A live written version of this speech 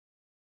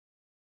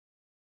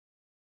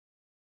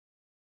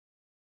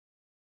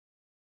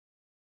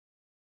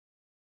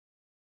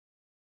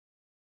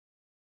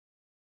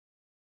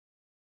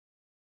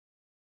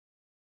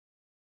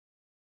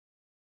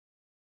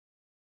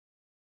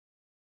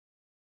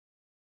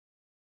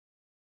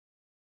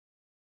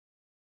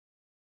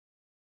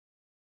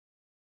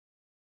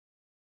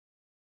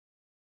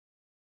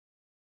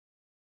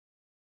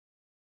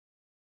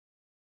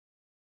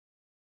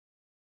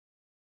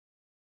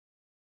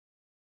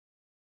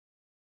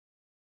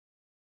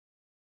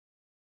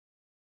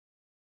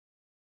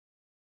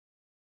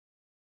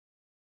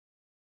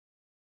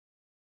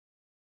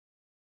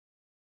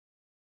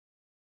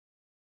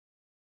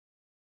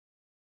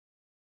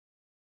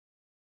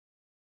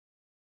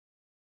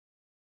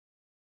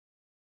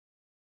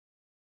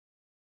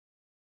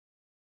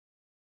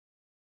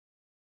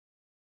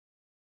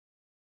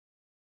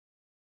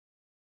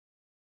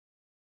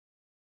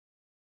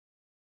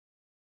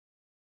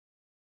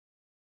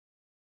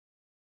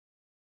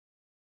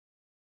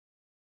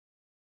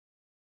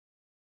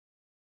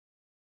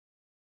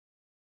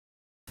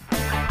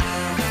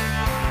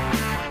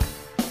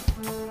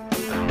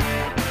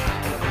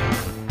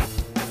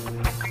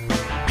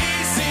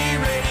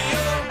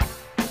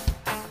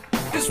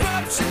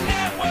Disruption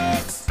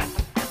Networks.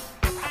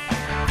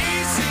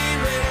 Easy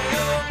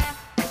Radio.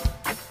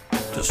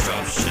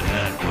 Disruption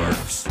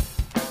Networks.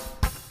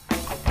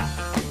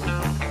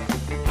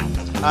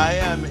 I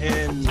am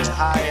in.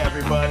 Hi,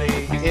 everybody.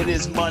 It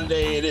is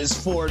Monday. It is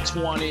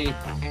 420.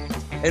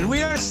 And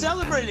we are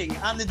celebrating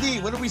on the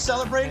D. What are we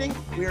celebrating?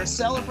 We are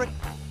celebrating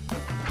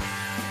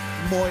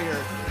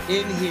Moyer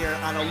in here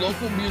on a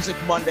local music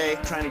Monday.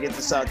 Trying to get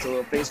this out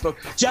to Facebook.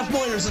 Jeff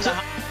Moyer's in the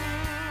house.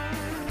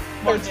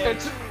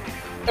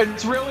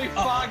 It's really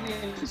foggy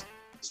in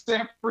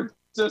San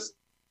Francisco.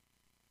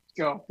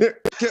 Oh,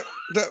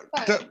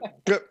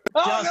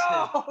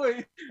 no!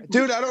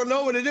 Dude, I don't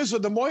know what it is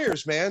with the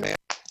Moyers, man.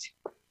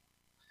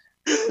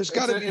 There's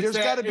got to be it's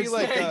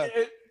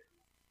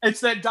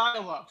that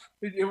dial-up.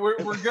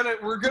 We're gonna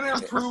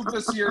improve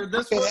this year.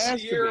 This was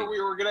the year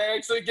we were gonna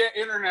actually get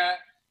internet.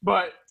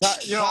 But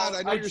you know, Todd,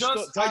 I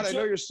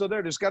know you're still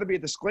there. There's got to be a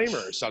disclaimer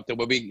or something.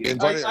 We'll be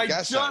inviting our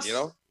guests on, you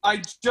know.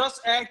 I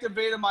just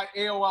activated my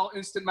AOL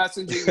instant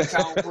messaging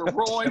account. We're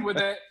rolling with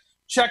it.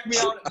 Check me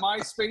out at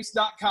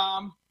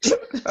myspace.com.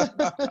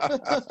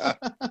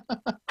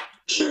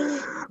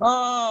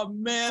 Oh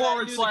man!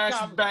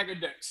 / bag of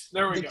dicks.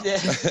 There we go.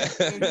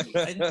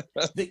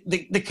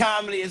 The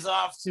comedy is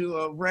off to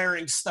a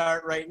raring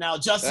start right now.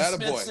 Justin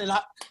Smithson,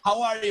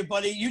 how are you,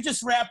 buddy? You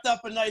just wrapped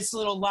up a nice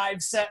little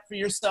live set for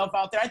yourself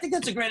out there. I think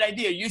that's a great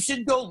idea. You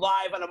should go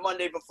live on a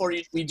Monday before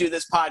we do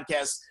this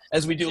podcast,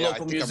 as we do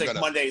local music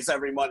Mondays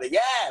every Monday. Yeah,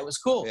 it was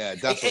cool. Yeah,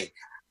 definitely.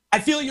 I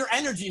feel your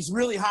energy is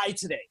really high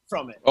today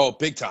from it. Oh,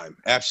 big time.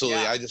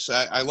 Absolutely. Yeah.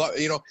 I love,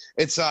 you know,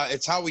 it's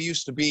how we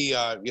used to be,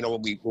 you know,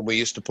 when we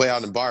used to play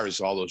out in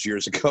bars all those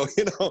years ago,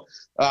 you know,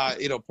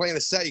 playing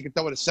a set, you can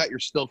tell with a set, you're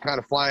still kind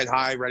of flying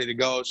high, ready to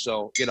go.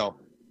 So, you know,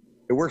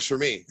 it works for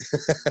me.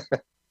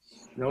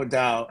 No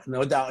doubt.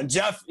 And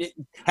Jeff,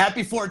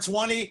 happy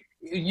 420.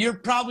 You're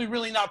probably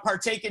really not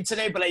partaking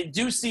today, but I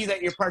do see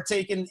that you're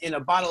partaking in a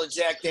bottle of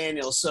Jack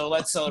Daniels. So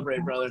let's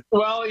celebrate, brother.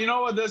 Well, you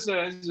know what this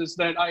is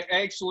that I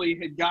actually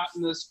had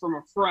gotten this from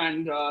a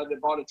friend that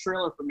bought a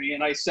trailer for me.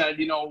 And I said,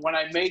 you know, when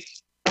I make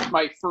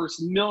my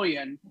first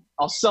million,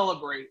 I'll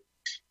celebrate.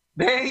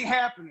 They ain't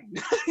happening.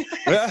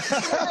 A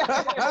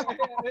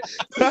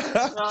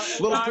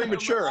little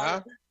premature,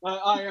 huh?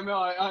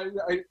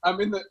 I'm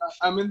in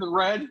the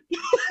red.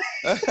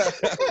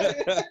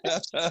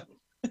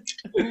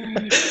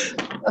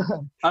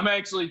 I'm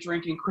actually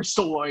drinking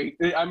Crystal Light.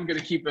 I'm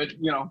gonna keep it,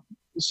 you know,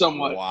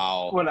 somewhat.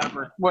 Wow.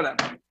 Whatever.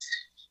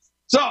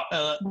 So,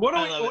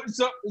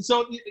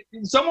 so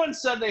someone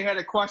said they had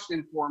a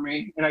question for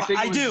me, and I think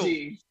it was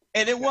Z.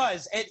 And it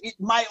was.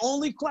 My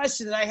only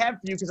question that I have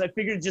for you, because I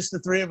figured just the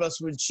three of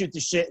us would shoot the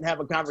shit and have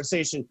a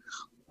conversation,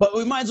 but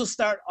we might as well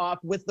start off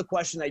with the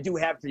question I do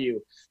have for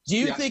you. Do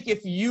you think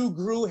if you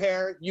grew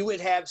hair, you would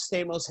have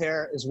Stamos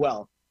hair as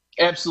well?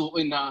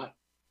 Absolutely not.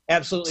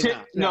 Absolutely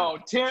not. No,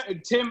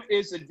 Tim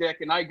is a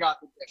dick, and I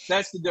got the dick.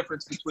 That's the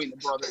difference between the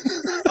brothers.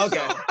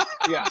 Okay.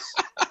 Yes.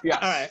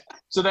 All right.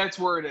 So that's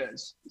where it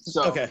is.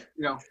 So, okay.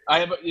 You know, I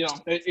have, you know,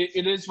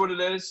 it is what it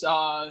is.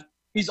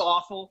 He's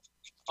awful.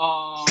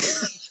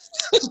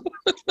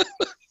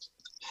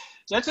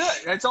 That's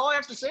it. That's all I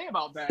have to say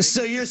about that.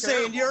 So you're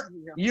saying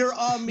you're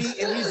all meat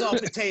and he's all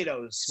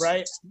potatoes,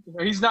 right?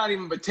 He's not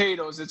even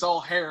potatoes. It's all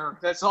hair.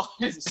 That's all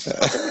it is.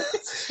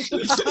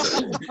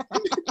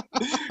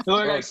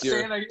 Look like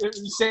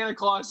Santa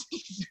Claus.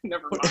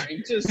 Never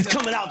mind. Just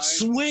coming out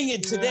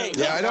swinging today.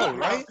 Yeah, I know,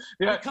 right?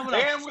 Yeah,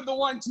 and with the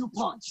 1-2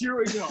 punch. Here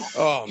we go.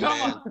 Oh, Come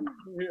man. on.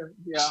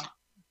 Yeah.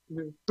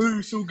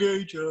 Oh, so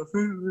gay, Jeff.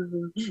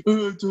 Do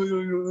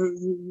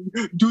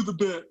the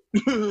bit.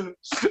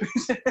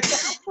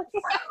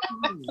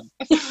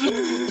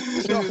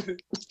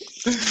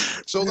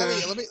 So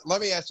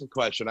let me ask a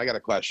question. I got a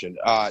question.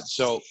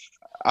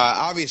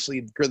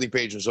 Obviously, Gridley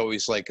Page was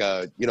always like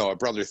a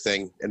brother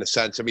thing in a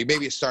sense. I mean,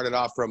 maybe it started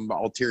off from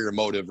ulterior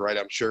motive, right?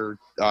 I'm sure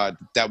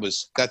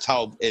that's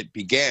how it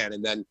began,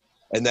 and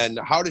then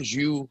how did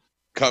you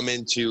come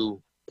into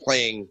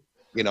playing,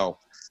 you know,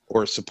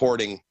 or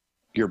supporting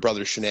your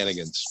brother's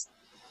shenanigans?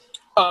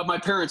 My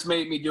parents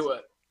made me do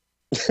it.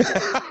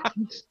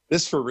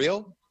 This for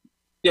real?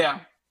 Yeah.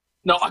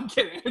 No, I'm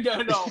kidding.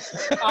 No.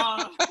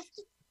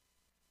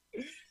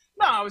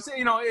 No, I was,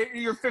 you know,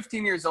 you're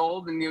 15 years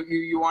old and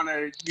you want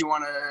to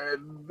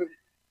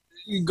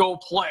go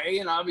play,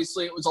 and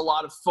obviously it was a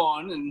lot of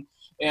fun,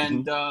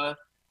 and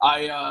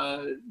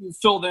I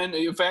filled in.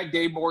 In fact,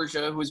 Dave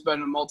Borgia, who's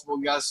been a multiple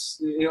guest,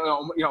 you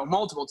know,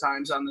 multiple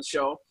times on the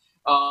show,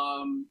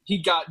 he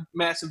got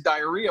massive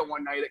diarrhea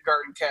one night at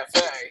Garden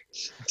Cafe,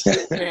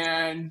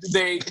 and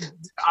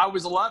I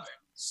was 11.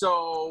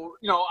 So,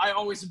 you know, I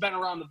always have been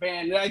around the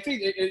band. And I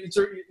think it's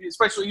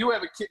especially you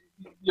have a kid,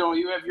 you know,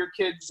 you have your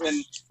kids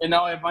and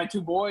now I have my two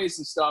boys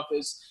and stuff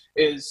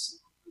is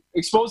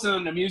exposing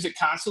them to music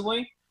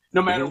constantly,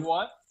 no matter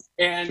what.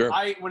 And sure.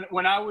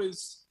 When I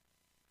was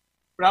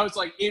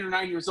like 8 or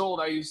 9 years old,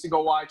 I used to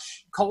go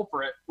watch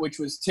Culprit, which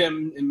was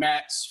Tim and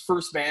Matt's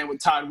first band with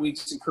Todd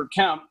Weeks and Kurt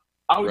Kemp.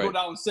 I would go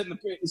down and sit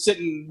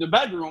in the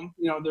bedroom,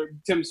 you know,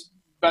 Tim's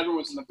bedroom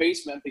was in the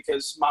basement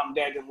because mom and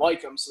dad didn't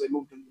like them, so they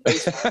moved into the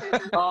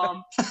basement.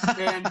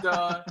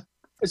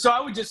 So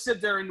I would just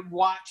sit there and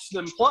watch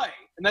them play,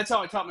 and that's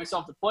how I taught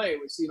myself to play.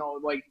 Was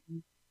like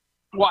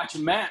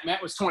watching Matt.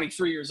 Matt was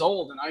 23 years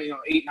old, and I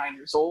 8, 9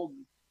 years old,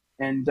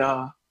 and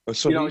so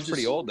he's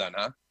pretty old then,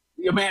 huh?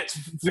 Yeah, Matt's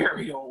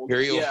very old.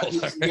 Very old.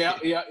 Yeah.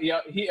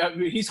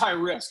 He's high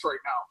risk right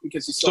now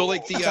because he's so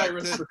like high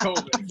risk for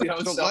COVID.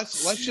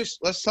 So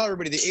let's tell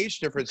everybody the age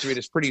difference. I mean,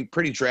 it's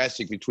pretty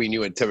drastic between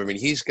you and Tim. I mean,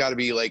 he's got to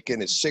be like in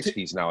his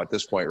 60s now at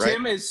this point, right?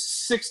 Tim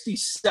is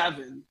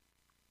 67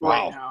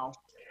 right now.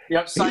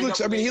 Yep.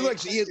 He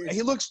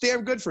looks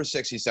damn good for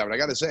 67. I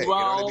got to say.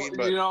 Well,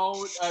 you know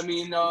what I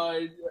mean?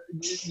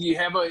 You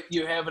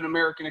have an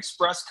American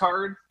Express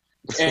card.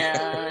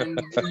 And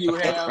you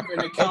have an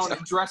account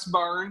at Dress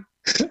Barn,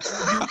 you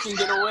can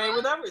get away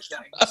with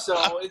everything.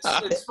 So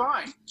it's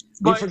fine.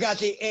 But you forgot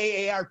the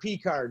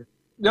AARP card.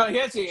 No, he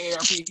has the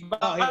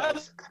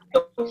AARP.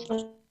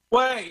 Oh,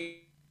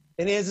 Wait.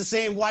 And he has the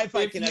same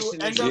Wi-Fi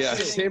connection.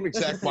 Same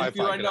exact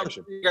Wi-Fi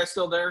connection. You guys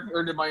still there,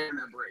 or did my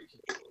internet break?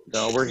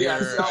 No, we're here.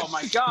 Yes. Oh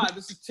my God,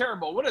 this is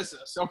terrible. What is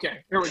this?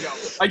 Okay, here we go.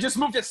 I just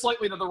moved it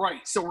slightly to the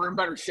right, so we're in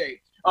better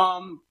shape.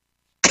 Hold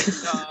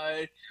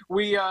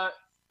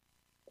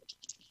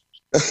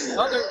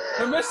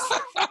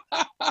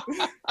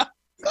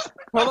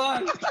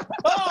on.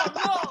 Oh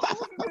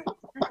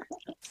no!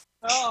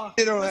 Oh,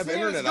 they don't have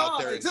internet out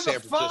there in San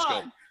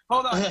Francisco.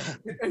 Hold on.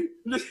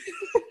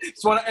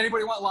 So,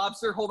 anybody want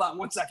lobster? Hold on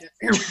 1 second.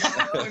 Here we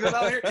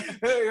go.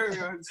 Here we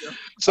go.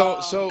 So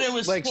it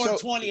was like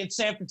 4:20 and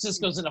San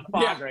Francisco's in a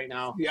fog right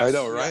now. Yes, I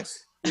know, right?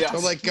 Yes.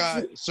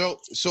 So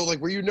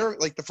were you nervous?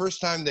 Like the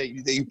first time that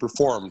you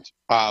performed,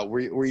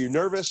 were you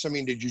nervous? I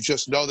mean, did you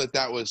just know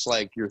that was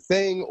like your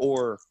thing,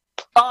 or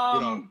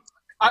what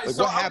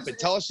happened?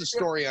 Tell us the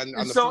story on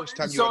the first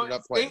time you ended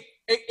up playing.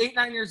 8,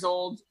 9 years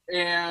old,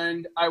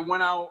 and I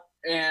went out,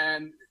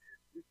 and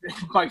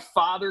my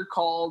father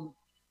called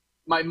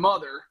my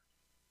mother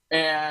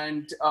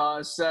and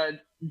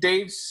said,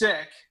 Dave's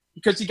sick,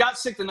 because he got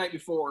sick the night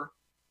before,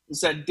 and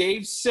said,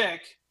 Dave's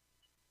sick,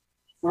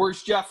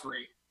 where's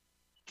Jeffrey?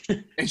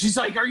 And she's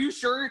like, are you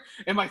sure?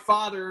 And my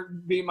father,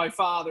 being my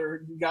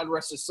father, God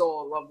rest his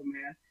soul, I love the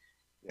man.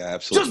 Yeah,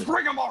 absolutely. Just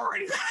bring him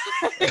already.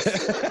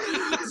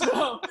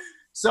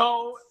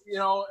 So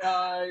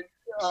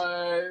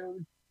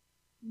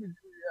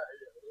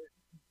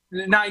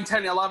 9,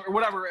 10, 11, or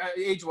whatever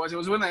age it was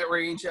in that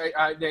range.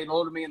 They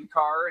loaded me in the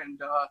car, and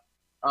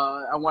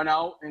I went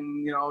out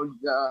and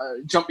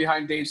jumped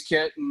behind Dave's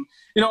kit, and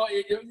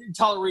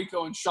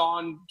Tallarico and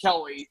Sean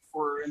Kelly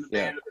were in the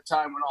band at the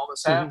time when all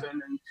this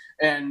happened,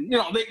 and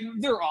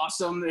they're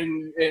awesome,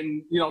 and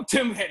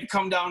Tim had to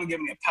come down and give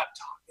me a pep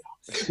talk.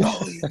 No,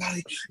 you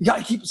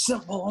gotta keep it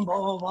simple and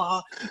blah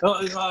blah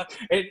blah.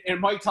 And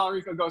Mike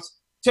Tallarico goes,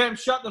 Tim,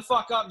 shut the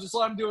fuck up. Just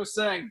let him do his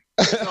thing.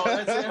 So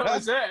that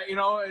was it,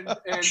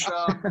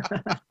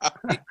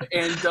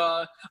 And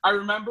I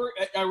remember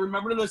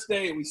to this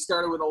day, we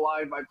started with a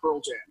Live by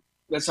Pearl Jam.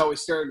 That's how we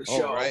started the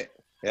show. Oh, right.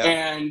 Yeah.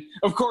 And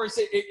of course,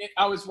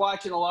 I was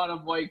watching a lot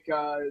of like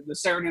the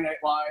Saturday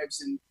Night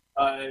Lives, and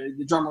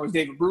the drummer was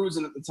David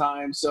Bruisen at the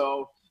time.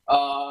 So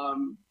I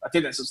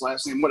think that's his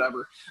last name,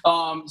 whatever.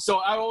 So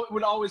I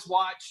would always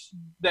watch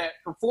that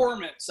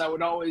performance. I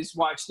would always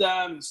watch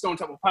them, Stone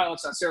Temple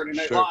Pilots on Saturday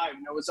Night Live,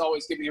 and it was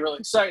always getting me really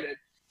excited.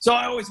 So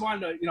I always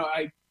wanted to,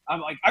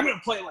 I'm like, I'm going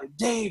to play it like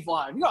Dave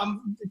live.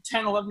 I'm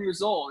 10, 11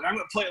 years old, and I'm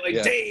going to play it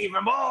like Dave,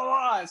 and blah, blah,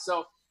 blah.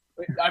 So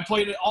I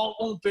played it all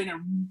open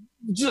and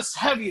just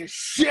heavy as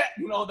shit.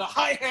 The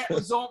hi-hat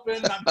was open,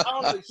 and I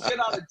pounded the shit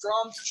out of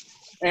drums,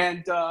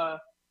 and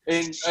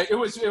it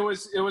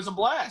was a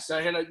blast.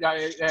 I had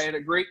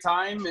a great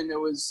time, and it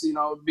was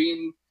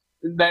being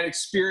that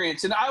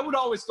experience. And I would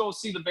always go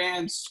see the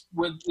bands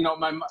with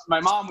my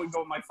mom would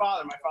go with my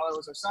father. My father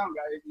was our sound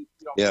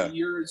guy, for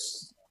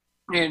years,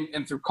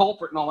 and through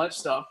Culprit and all that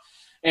stuff.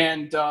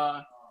 And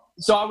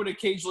so I would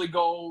occasionally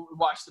go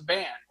watch the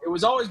band. It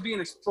was always being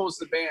exposed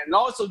to the band, and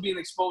also being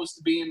exposed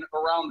to being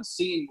around the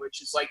scene,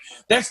 which is like,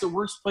 that's the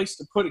worst place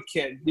to put a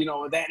kid,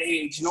 at that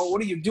age.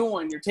 What are you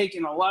doing? You're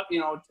taking 10 or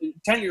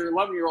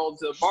 11-year-old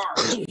to the bar.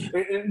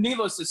 And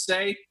needless to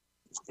say,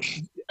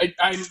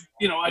 I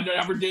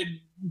never did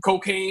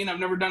cocaine. I've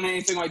never done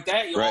anything like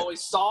that. You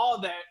always saw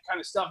that kind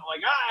of stuff,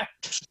 like,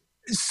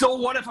 so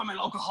what if I'm an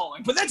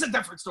alcoholic? But that's a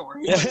different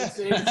story.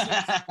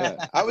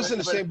 I was in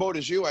the same boat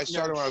as you. I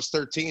started when I was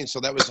 13, so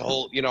that was the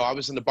whole. I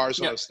was in the bars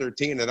when I was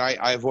 13, and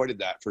I avoided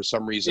that for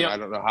some reason. I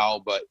don't know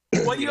how, but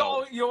you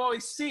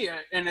always see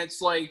it, and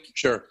it's like,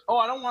 sure. Oh,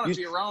 I don't want to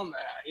be around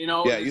that.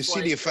 Yeah, you see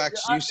the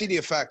effects. You see the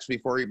effects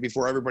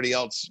before everybody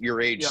else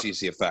your age sees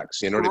the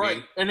effects. You know what I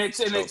mean? And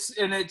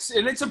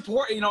it's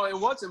important. It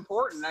was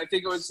important. I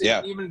think it was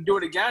even do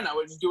it again. I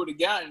would do it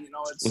again.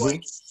 It's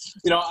like,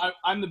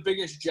 I'm the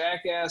biggest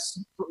jackass.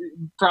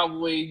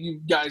 Probably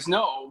you guys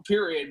know,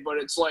 period. But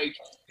it's like,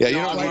 you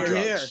don't like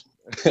drugs.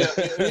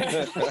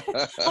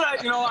 But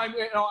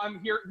I'm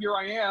here. Here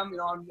I am.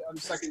 I'm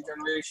second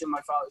generation.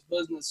 My father's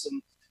business,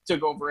 and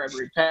took over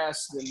every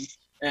past,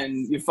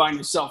 and you find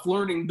yourself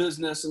learning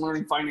business and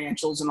learning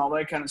financials and all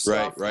that kind of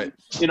stuff. Right.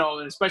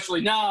 And,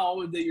 especially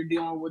now that you're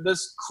dealing with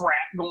this crap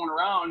going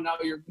around, now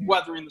you're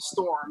weathering the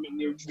storm and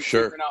you're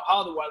figuring out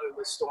how to weather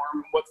the storm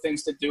and what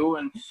things to do.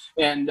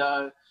 And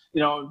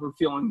we're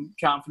feeling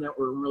confident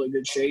we're in really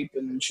good shape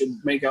and should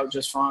make out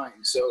just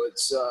fine. So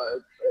it's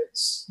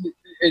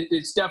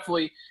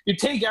definitely, you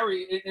take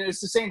and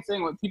it's the same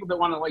thing with people that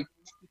want to like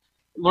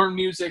learn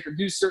music or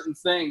do certain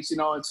things.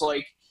 It's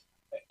like,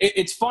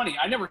 it's funny.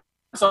 I never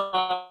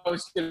thought I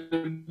was going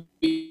to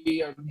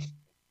be a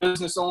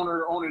business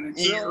owner owning a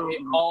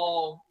gym.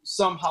 All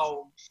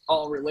somehow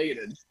all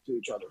related to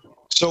each other.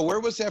 So where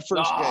was that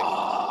first gig?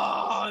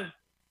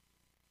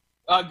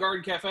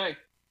 Garden Cafe.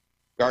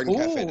 Garden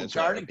Cafe. That's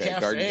Garden right. Okay.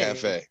 Cafe. Garden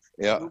Cafe.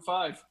 Yeah. Route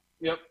 5.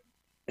 Yep.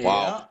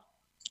 Wow.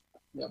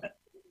 Yeah.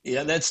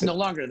 Yeah, that's no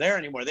longer there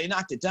anymore. They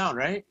knocked it down,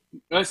 right?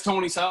 That's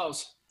Tony's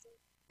house.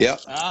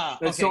 Yep.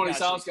 That's Tony's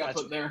house got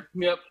put there.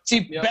 Yep.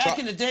 See, back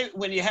in the day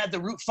when you had the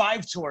Route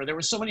 5 tour, there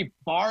were so many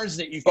bars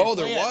that you could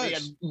play at. You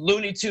had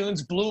Looney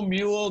Tunes, Blue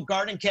Mule,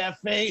 Garden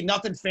Cafe,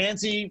 Nothing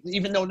Fancy,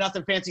 even though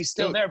Nothing Fancy's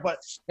still there, but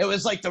it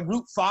was like the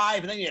Route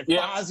 5, and then you had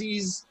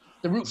Fozzie's,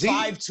 the Route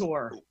 5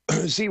 tour.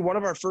 See, one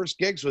of our first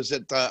gigs was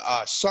at the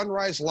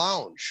Sunrise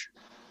Lounge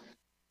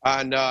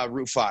on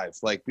Route 5.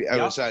 Like,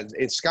 it was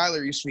in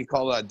Schuyler, used to be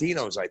called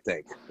Dino's, I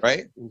think,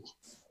 right?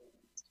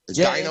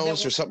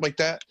 Dinos or something like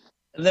that.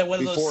 And then one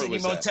of those city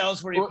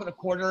motels where you put a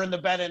quarter in the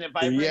bed and it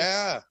vibrates.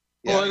 Yeah.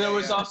 Well, there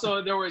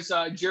was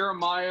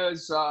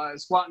Jeremiah's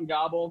Squat and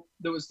Gobble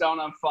that was down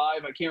on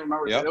 5. I can't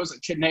remember. It was a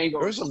Chenango.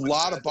 There was a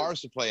lot of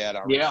bars to play at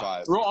on Route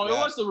 5. It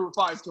was the Route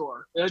 5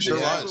 tour. That's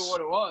exactly what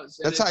it was.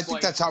 I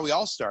think that's how we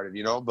all started,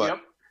 But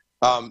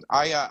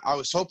I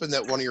was hoping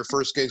that one of your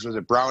first gigs was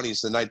at Brownie's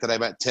the night that I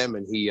met Tim,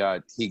 and he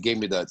gave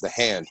me the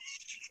hand.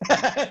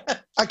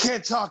 I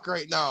can't talk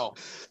right now.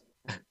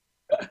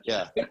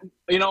 Yeah.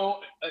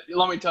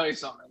 Let me tell you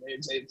something.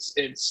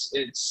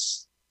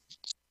 It's.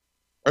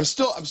 I'm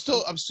still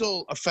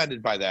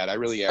offended by that. I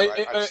really am.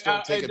 I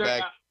still take it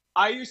back.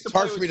 I used to. It's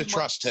hard for me to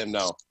trust him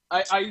now.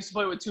 I used to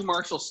play with 2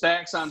 Marshall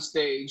stacks on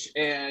stage,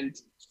 and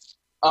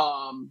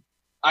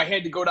I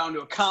had to go down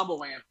to a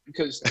combo amp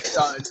because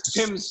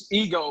Tim's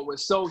ego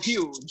was so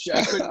huge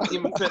I couldn't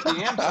even fit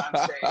the amp on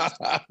stage.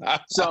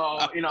 So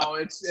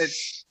it's.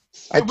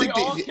 We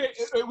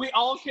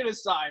all kid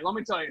aside. Let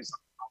me tell you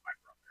something.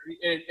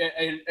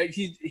 And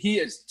he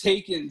has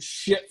taken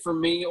shit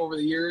from me over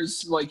the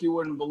years like you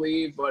wouldn't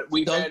believe, but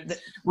we've had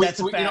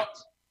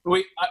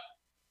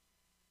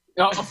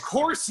of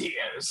course he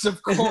is.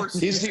 Of course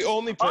he's the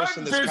only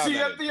person that's busy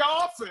commenting. at the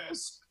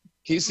office.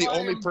 He's the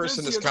only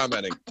person that's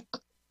commenting.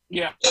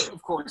 Yeah,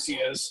 of course he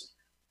is.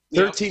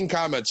 13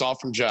 comments, all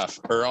from Jeff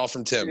or all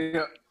from Tim.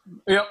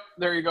 Yep.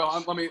 There you go.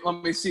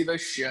 Let me see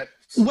this shit.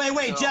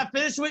 Wait, Jeff,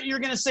 finish what you're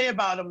gonna say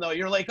about him though.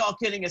 You're like, all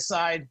kidding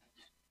aside.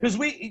 Because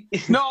I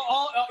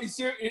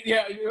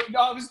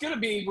was gonna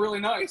be really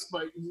nice,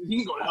 but he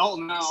can go to hell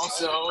now.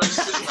 So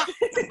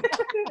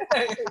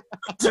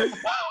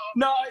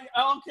no,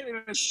 I'm kidding.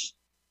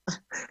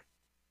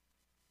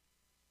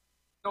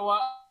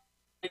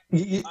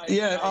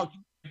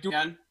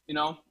 You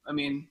know what? I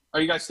mean, are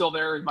you guys still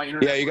there? Is my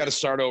internet? Yeah, you got to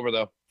start over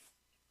though.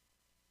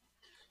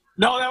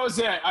 No, that was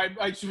it.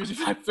 I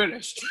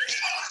finished.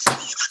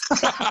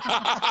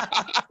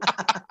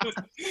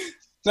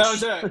 That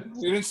was it.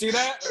 You didn't see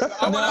that?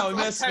 I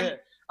missed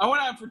it. I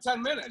went on for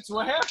 10 minutes.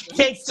 What happened?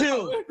 Take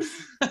 2.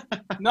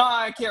 No,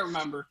 I can't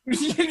remember.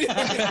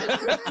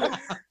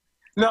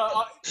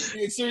 No,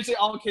 seriously,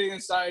 all kidding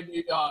aside,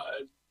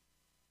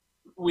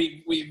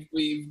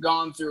 we've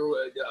gone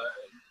through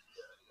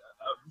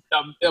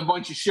a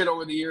bunch of shit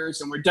over the years,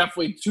 and we're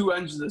definitely 2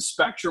 ends of the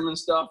spectrum and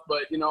stuff.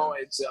 But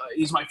it's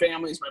he's my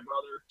family, he's my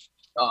brother,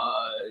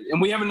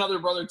 and we have another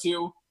brother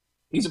too.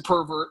 He's a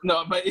pervert.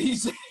 No, but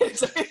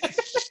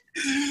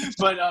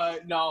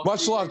no.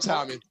 Much love,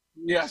 Tommy.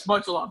 Yes,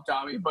 much love,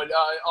 Tommy. But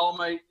all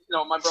my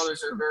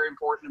brothers are very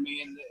important to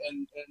me, and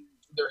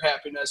their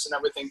happiness and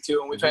everything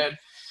too. And we've had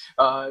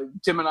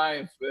Tim and I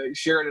have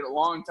shared it a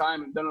long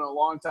time and done it a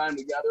long time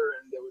together,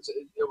 and it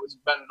was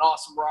been an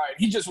awesome ride.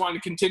 He just wanted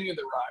to continue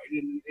the ride,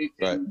 and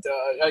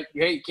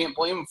hey, you can't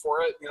blame him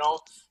for it.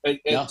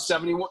 At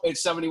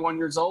 71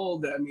 years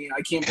old, I mean,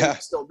 I can't believe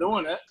he's still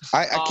doing it.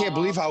 I can't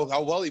believe how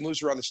well he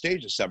moves around the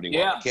stage at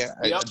 71. Yeah.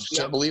 I just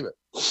can't believe it.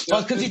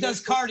 Well, because he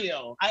does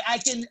cardio. I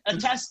can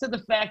attest to the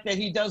fact that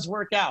he does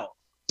work out.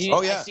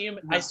 I see him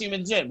in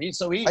the gym.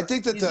 He's in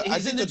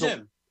the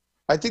gym.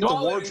 I think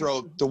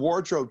the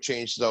wardrobe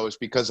change though is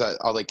because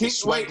like his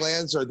sweat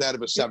glands are that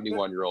of a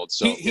 71-year-old.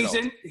 So he's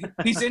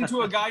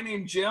into a guy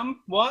named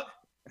Jim. What?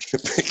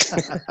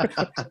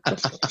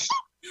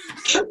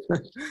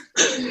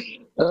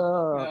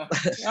 I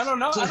don't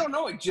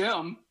know a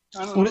Jim.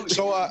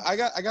 So I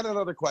got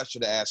another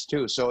question to ask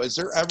too. So is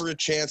there ever a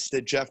chance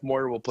that Jeff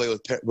Moyer will play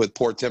with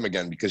poor Tim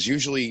again? Because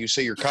usually you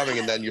say you're coming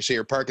and then you say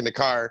you're parking the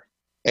car.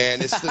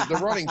 And it's the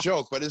running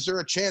joke, but is there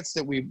a chance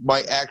that we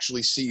might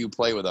actually see you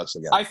play with us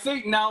again? I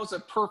think now is a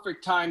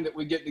perfect time that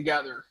we get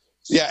together.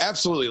 Yeah,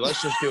 absolutely.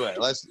 Let's just do it.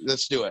 Let's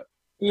do it.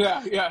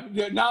 Yeah.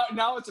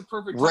 Now it's a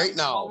perfect time. Right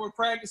now. While we're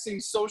practicing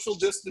social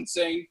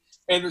distancing,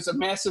 and there's a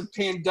massive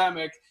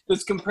pandemic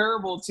that's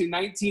comparable to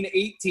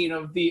 1918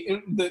 of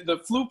the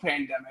flu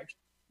pandemic.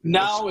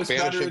 Now it's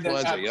Spanish better than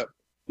influenza, ever. yep.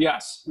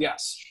 Yes.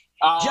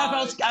 Jeff,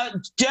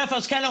 I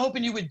was kind of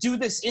hoping you would do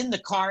this in the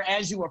car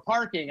as you were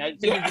parking. I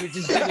figured you would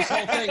just do this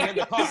whole thing in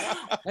the car.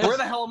 Where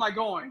the hell am I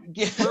going?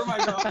 Where am I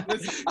going?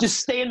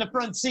 Just stay in the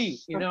front seat,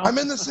 you know? I'm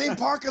in the same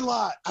parking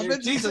lot. I'm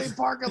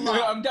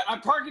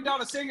parking down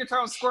a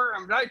Singertown Square.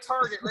 I'm at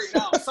Target right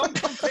now. Someone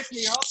come pick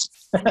me up.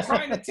 I'm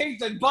trying to take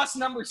the bus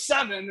number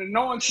 7, and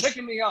no one's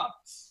picking me up.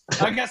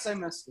 I guess I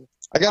missed it.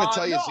 I got to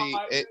tell you, Z,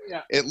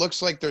 it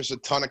looks like there's a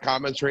ton of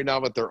comments right now,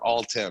 but they're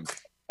all Tim.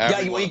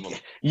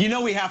 You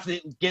know we have to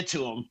get to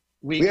them.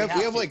 We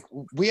have like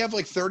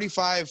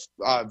 35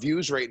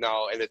 views right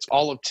now, and it's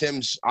all of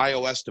Tim's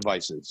iOS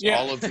devices. Yeah.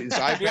 All of his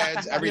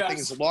iPads, everything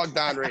is logged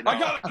on right now. I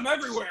got them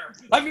everywhere.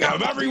 I'm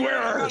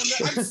everywhere. I'm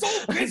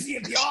so busy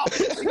at the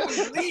office. You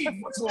wouldn't believe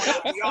what's going on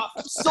at the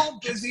office. I'm so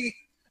busy.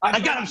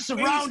 I got them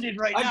surrounded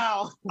right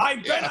now.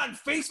 I've been on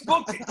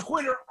Facebook and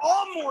Twitter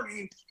all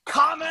morning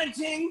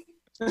commenting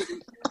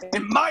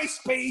in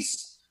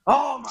MySpace.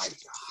 Oh my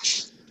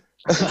gosh.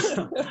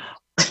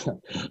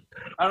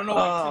 I don't know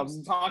why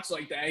Tim talks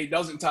like that. He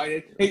doesn't tell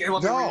you. Hey,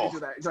 let me do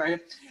that. Try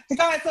it.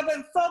 Guys, I've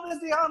been so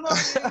busy on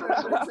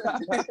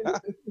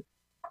the.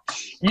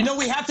 You know,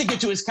 we have to get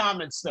to his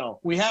comments, though.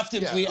 We have to.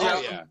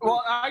 Yeah.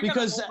 Well, I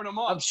gotta open them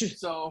up.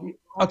 So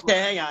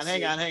okay, hang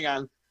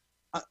on.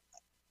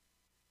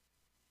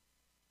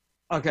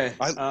 Okay.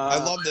 I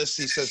love this.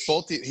 He says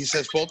both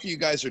of you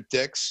guys are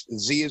dicks.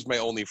 Z is my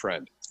only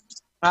friend.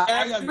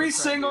 Every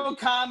single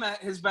comment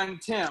has been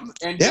Tim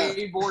and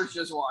Dave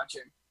Borges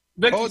watching.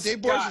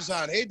 Dave Borges is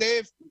on. Hey,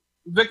 Dave.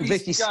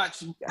 Vicky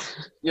Scotch.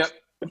 Yep.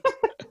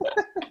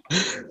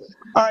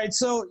 All right.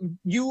 So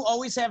you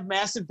always have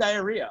massive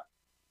diarrhea.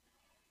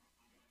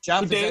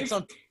 Jeff, Dave?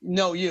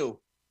 No, you.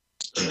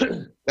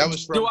 That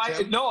was from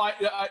Tim?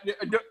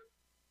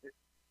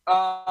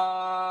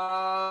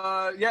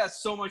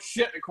 So much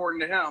shit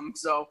according to him.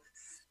 So,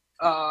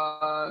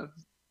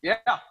 yeah.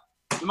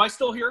 Am I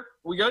still here?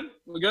 We good?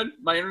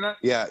 My internet?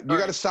 Yeah. You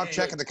got to stop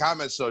checking the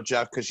comments though,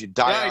 Jeff, because you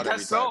die out every time. I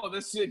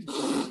guess so.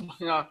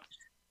 Yeah.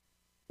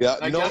 Yeah.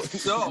 I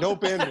guess so. No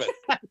bandwidth.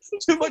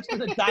 Too much for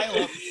the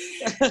dial-up.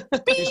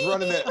 He's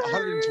running at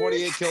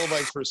 128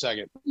 kilobytes per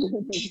second.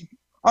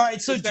 All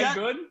right. So is that Jeff,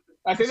 good?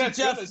 I think that's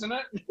Jeff, good, isn't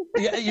it?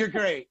 Yeah, you're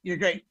great.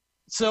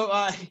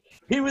 So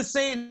he was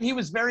saying he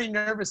was very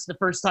nervous the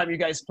first time you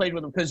guys played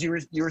with him because you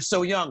were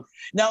so young.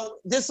 Now,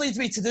 this leads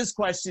me to this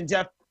question,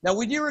 Jeff. Now,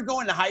 when you were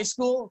going to high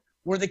school,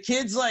 were the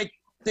kids like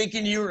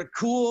thinking you were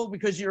cool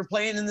because you were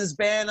playing in this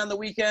band on the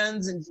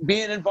weekends and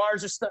being in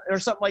bars or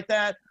something like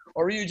that?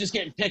 Or were you just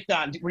getting picked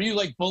on? Were you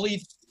like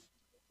bullied?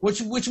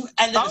 Which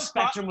end of the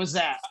spectrum was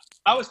that?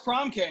 I was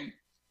prom king.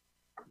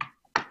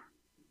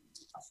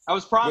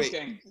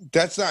 King.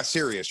 That's not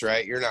serious,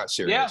 right? You're not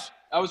serious. Yeah,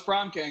 I was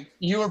prom king.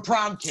 You were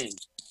prom king.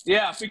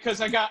 Yeah,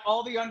 because I got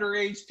all the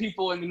underage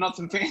people into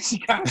nothing fancy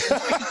conversations.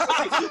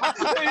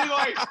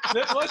 Like,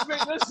 let's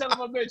make this son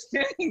of a bitch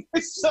king.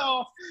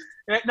 So,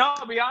 no,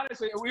 to be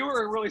honest, we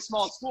were a really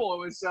small school. It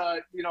was,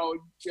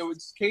 it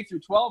was K through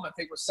 12. I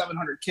think was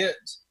 700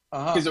 kids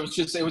because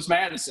it was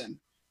Madison.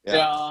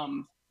 Yeah.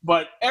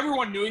 But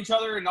everyone knew each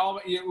other, and all.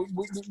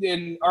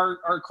 In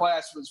our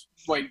class was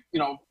like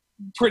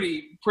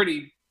pretty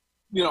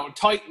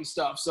tight and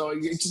stuff. So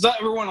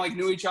everyone like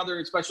knew each other,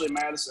 especially in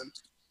Madison.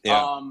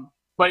 Yeah.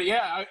 But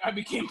yeah, I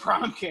became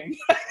prom king.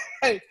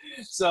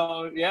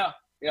 So yeah.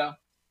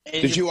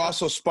 Did you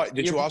also spike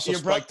the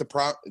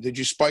prom? Did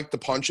you spike the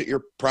punch at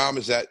your prom?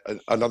 Is that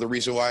another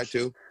reason why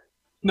too?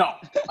 No,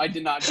 I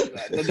did not do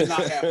that. That did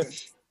not happen.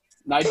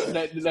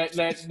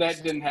 That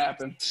didn't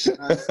happen.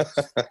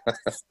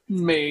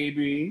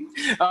 Maybe.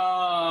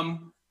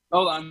 Hold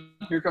on.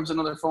 Here comes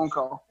another phone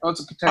call. Oh,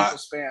 it's a potential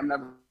spam.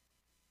 Never.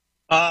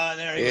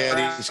 There you go.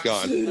 Yeah, he's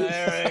gone.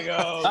 There you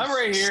go. I'm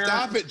right here.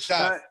 Stop it,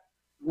 Jeff.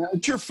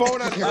 Put your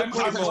phone on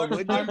airplane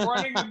mode. I'm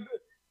running.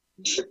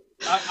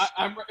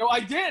 I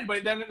did,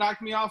 but then it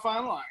knocked me off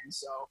online.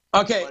 So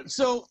okay,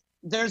 so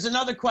there's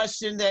another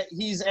question that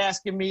he's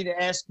asking me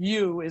to ask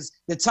you: is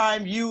the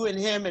time you and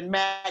him and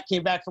Matt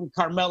came back from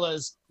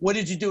Carmela's? What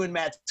did you do in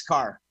Matt's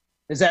car?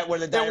 Is that where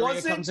the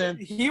diarrhea comes in?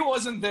 He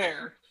wasn't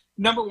there.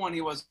 Number one,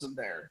 he wasn't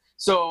there.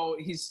 So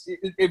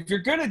if you're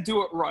gonna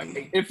do it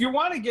right, if you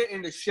want to get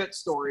into shit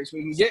stories,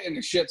 we can get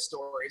into shit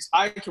stories.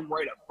 I can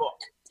write a book.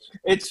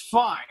 It's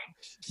fine.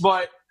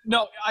 But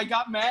no, I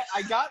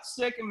got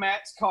sick in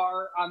Matt's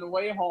car on the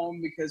way home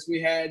because we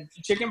had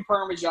chicken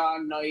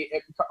parmesan night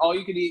at all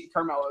you could eat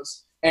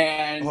Carmela's.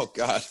 And oh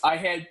God, I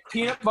had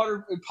peanut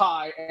butter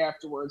pie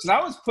afterwards. And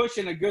I was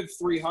pushing a good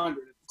 300 at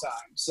the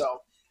time. So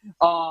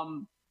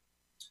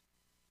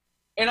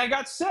and I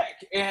got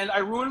sick and I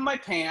ruined my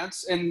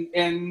pants and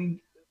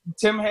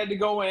Tim had to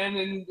go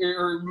in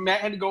or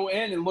Matt had to go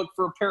in and look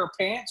for a pair of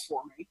pants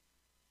for me.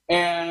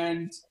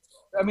 And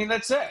I mean,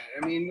 that's it.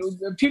 I mean,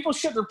 people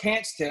shit their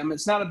pants, Tim.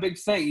 It's not a big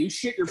thing. You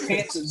shit your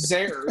pants at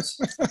Zares.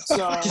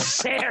 So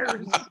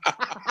Zares.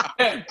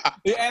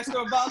 You ask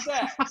him about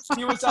that.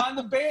 He was on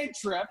the band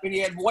trip, and he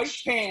had white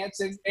pants,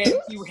 and he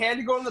had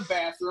to go to the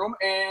bathroom,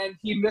 and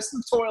he missed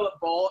the toilet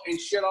bowl and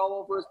shit all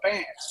over his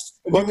pants.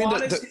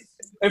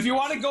 If you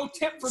want to go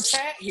tip for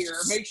tat here,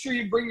 make sure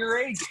you bring your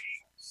A game.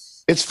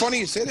 It's funny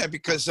you say that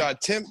because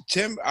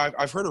Tim,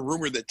 I've heard a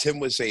rumor that Tim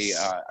was a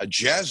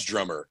jazz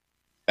drummer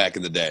back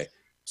in the day.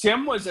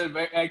 Tim was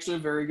actually a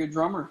very good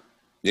drummer.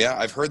 Yeah,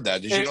 I've heard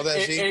that. Did you know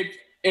that, Z?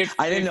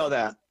 I didn't know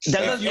that.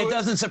 It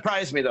doesn't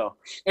surprise me, though.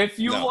 If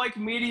you like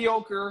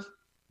mediocre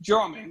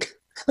drumming,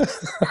 Tim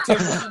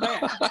was the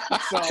man.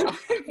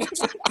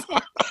 So.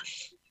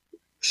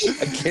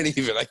 I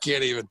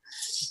can't even.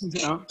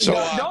 No.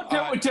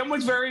 Tim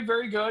was very,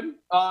 very good.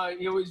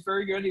 He was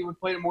very good. He would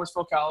play at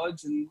Morrisville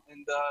College, and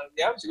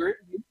yeah, it was great.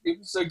 He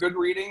was a good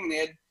reading.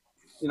 And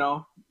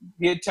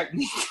he had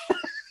technique.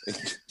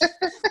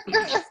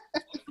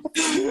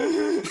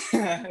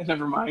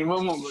 Never mind. We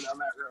won't go down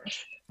that road.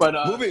 But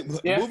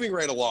moving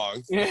right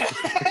along. Yeah.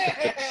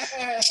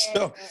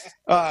 So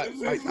I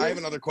have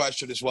another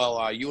question as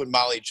well. You and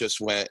Molly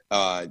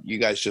you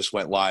guys just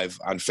went live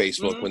on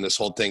Facebook when this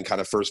whole thing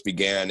kind of first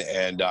began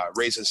and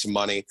raising some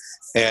money.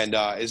 And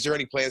is there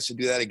any plans to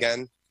do that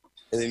again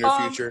in the near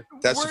future?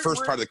 That's the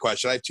first part of the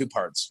question. I have two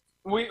parts.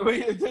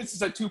 This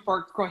is a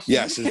two-part question.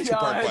 Yes, it's a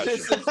two-part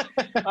question.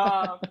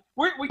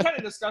 We kind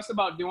of discussed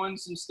about doing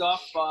some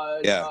stuff.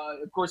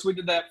 Of course, we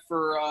did that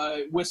for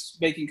Whisk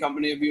Baking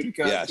Company of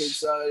Utica. Yes.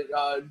 Because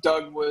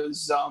Doug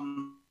was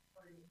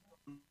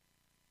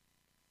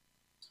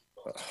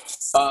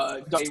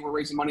they were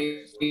raising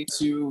money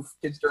to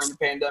kids during the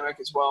pandemic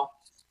as well.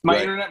 My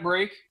internet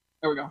break.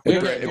 There we go.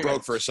 It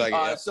broke for a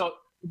second. So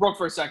it broke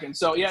for a second.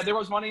 So yeah, there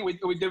was money. We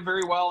did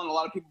very well, and a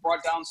lot of people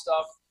brought down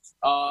stuff.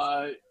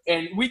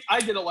 And I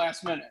did it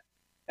last minute,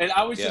 and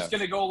I was just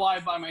going to go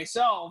live by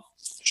myself.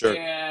 Sure.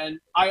 And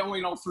I only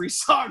know 3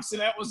 songs, so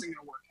that wasn't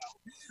going to work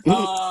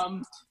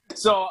out.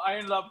 So I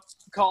ended up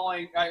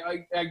calling,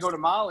 I go to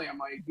Molly. I'm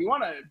like, you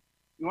want to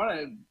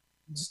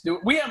just do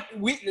it?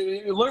 We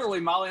literally,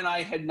 Molly and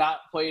I had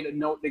not played a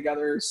note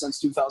together since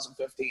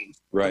 2015.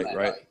 Right.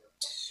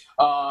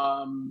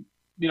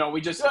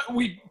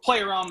 We play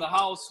around the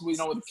house, with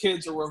the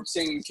kids, or we're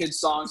singing kids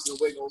songs, the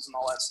Wiggles and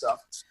all that stuff.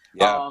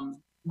 Yeah.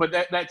 But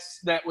that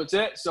was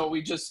it. So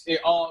we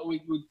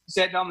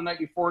sat down the night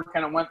before,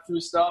 kind of went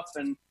through stuff,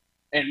 and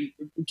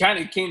kind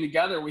of came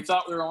together. We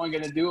thought we were only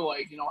going to do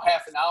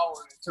half an hour,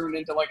 and it turned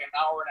into like an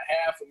hour and a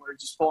half, and we were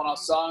just pulling out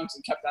songs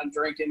and kept on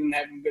drinking and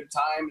having a good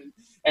time,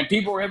 and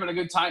people were having a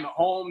good time at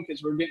home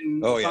because we're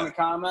getting a ton of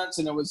comments,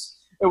 and it was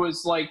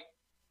like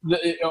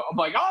I'm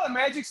like, oh, the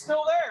magic's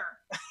still there.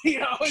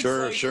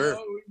 Sure.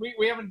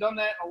 We haven't done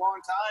that in a long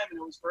time, and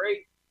it was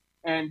great.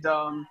 And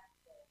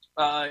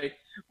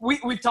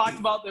we talked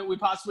about that we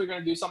possibly going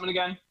to do something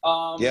again.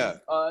 When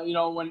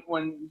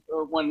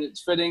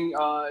it's fitting,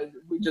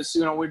 we just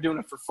we're doing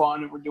it for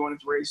fun, and we're doing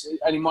it to raise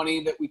any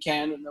money that we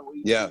can and that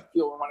we feel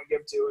we want to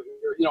give to,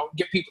 or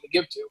get people to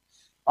give to.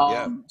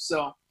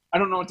 So I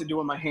don't know what to do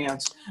with my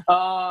hands.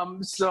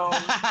 So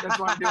that's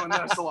why I'm doing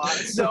this a lot.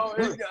 So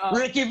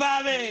Ricky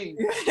Bobby,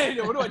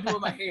 what do I do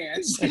with my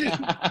hands?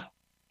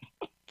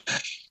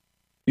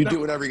 You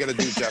do whatever you're going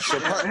to do, Jeff. So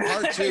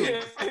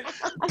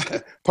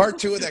part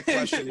two of that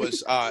question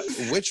was,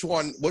 which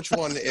one,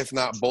 if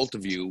not both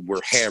of you, were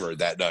hammered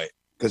that night?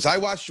 Because I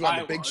watched you on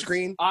the big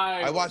screen.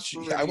 I watched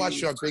you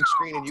on big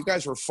screen, and you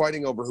guys were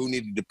fighting over who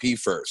needed to pee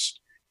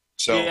first.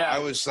 So I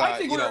was, I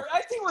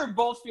think we're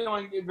both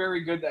feeling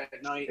very good that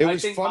night. It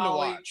was fun to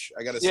watch.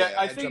 I got to say. Yeah,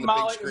 I think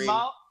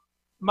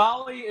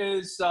Molly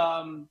is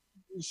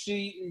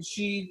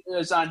she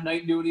is on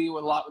night duty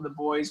with a lot of the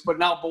boys, but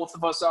now both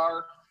of us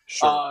are.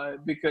 Sure.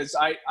 Because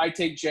I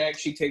take Jack,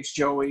 she takes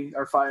Joey,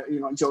 our 5.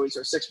 Joey's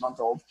our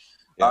 6-month-old.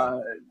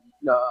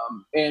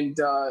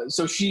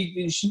 So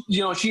she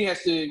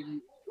has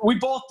to. We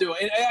both do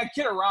it. And I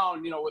kid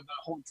around, with the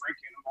whole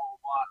drinking and blah blah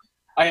blah.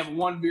 I have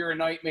 1 beer a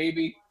night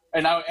maybe,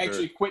 and I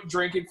actually quit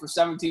drinking for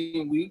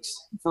 17 weeks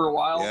for a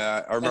while.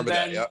 Yeah, I remember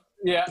that. Yeah.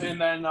 Yeah, and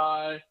then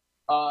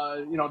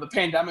the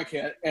pandemic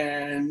hit,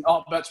 and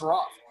all bets were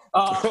off.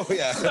 But I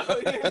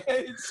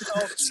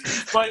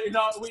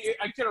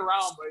kid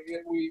around, but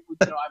we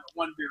I have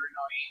 1 beer a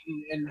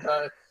night,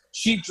 and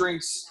she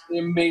drinks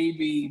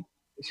maybe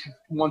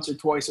once or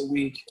twice a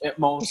week at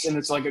most, and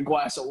it's like a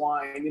glass of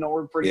wine.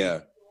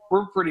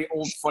 We're pretty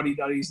old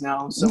fuddy-duddies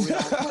now, so we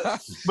don't.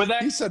 But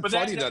that, he said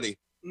fuddy-duddy.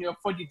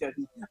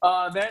 Fuddy-duddy.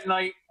 That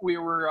night we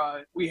had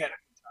a good time.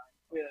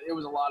 It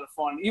was a lot of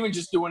fun, even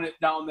just doing it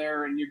down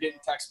there, and you're getting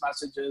text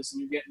messages,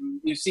 and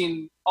you've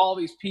seen all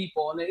these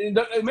people. And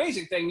the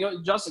amazing thing,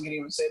 Justin can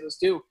even say this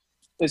too,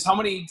 is how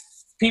many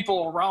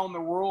people around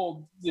the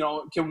world,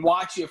 can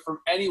watch you from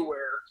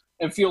anywhere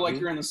and feel like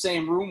you're in the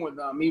same room with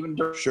them, even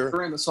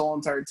during this whole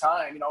entire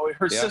time.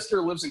 Her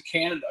sister lives in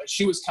Canada.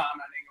 She was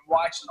commenting and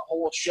watching the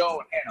whole show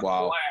and had a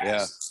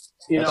blast.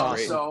 Yeah.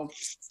 So,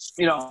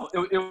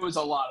 it was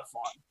a lot of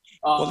fun.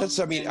 Well, I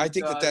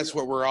think that's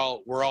what we're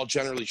all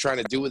generally trying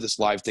to do with this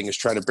live thing, is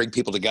trying to bring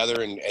people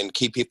together and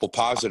keep people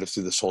positive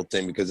through this whole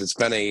thing, because it's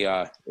been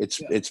a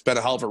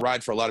hell of a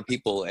ride for a lot of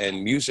people,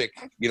 and music,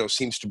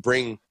 seems to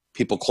bring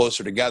people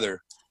closer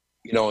together,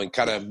 and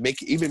kind of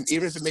make, even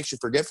if it makes you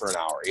forget for an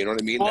hour, you know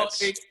what I mean? Well,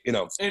 That's,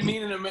 and me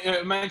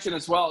and mention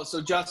as well.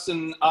 So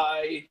Justin,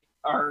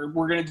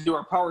 we're going to do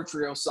our Power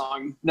Trio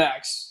song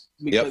next,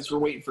 because we're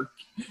waiting for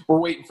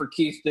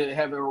Keith to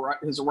have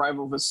his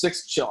arrival of his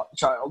sixth child.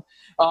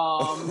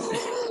 I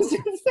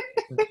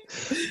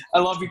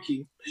love you,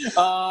 Keith.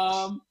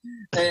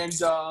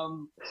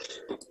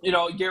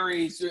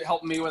 Gary's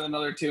helping me with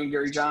another tune,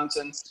 Gary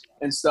Johnson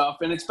and stuff.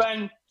 And it's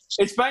been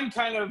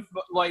kind of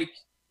like,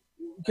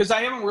 because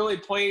I haven't really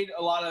played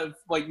a lot of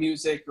like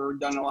music or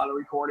done a lot of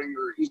recording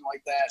or even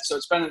like that. So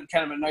it's been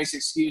kind of a nice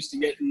excuse to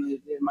get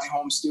in my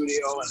home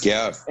studio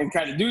and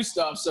kind of do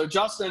stuff. So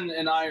Justin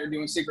and I are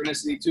doing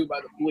Synchronicity 2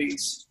 by the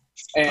Police.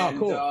 And,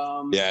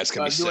 cool. It's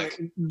going to be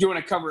sick. Doing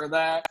a cover of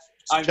that.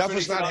 Jeff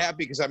was not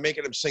happy because I'm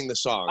making him sing the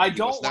song.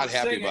 He was not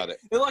happy about it.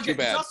 Look, Too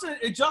bad.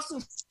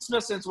 Justin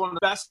Smithson's one of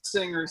the best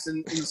singers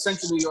in the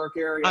Central New York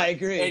area. I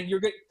agree. And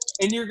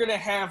you're gonna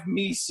have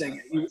me sing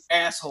it, you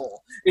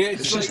asshole.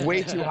 It's just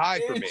way too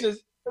high for me. No,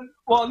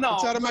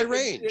 it's out of my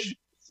range.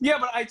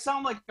 But I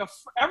sound like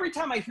every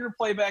time I hear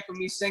playback of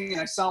me singing,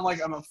 I sound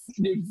like I'm a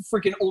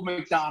freaking old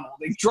McDonald.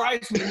 It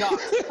drives me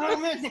nuts.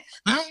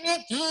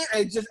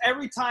 It's just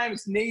every time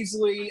it's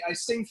nasally. I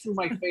sing through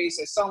my face.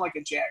 I sound like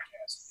a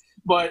jackass.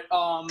 But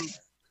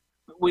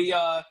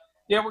we're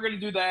gonna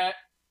do that.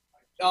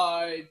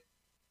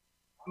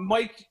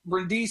 Mike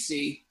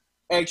Brindisi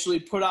actually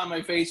put on my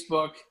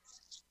Facebook,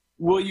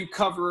 will you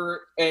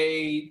cover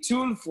a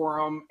tune for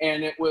him?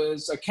 And it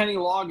was a Kenny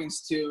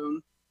Loggins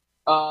tune.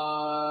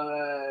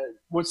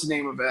 What's the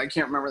name of it? I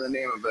can't remember the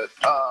name of it.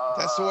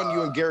 That's the one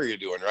you and Gary are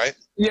doing, right?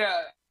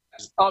 Yeah.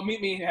 Meet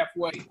Me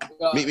Halfway.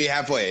 Meet Me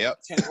Halfway, yep.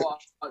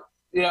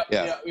 Yeah.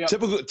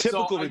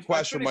 Typical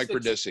request from Mike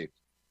Brindisi.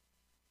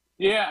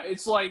 Yeah,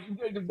 it's like,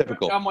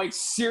 typical. I'm like,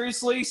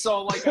 seriously?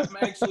 So like I'm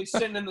actually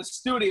sitting in the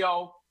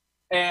studio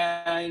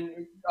and,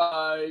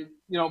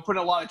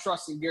 putting a lot of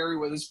trust in Gary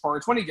with his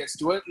parts when he gets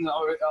to it and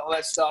all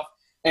that stuff.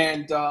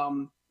 And,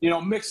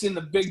 mixing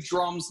the big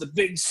drums, the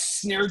big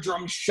snare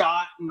drum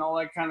shot and all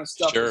that kind of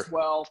stuff as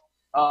well.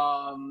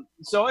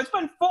 So it's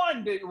been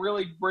fun to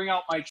really bring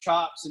out my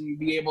chops and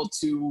be able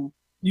to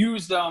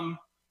use them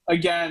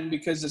again,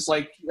 because it's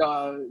like,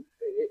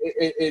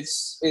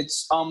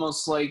 it's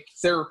almost like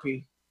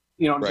therapy,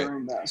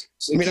 during that.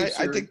 So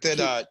I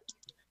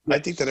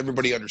think that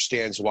everybody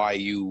understands why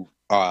you,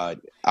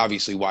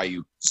 obviously why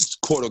you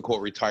quote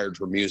unquote retired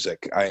from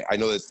music. I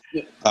know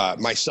that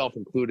myself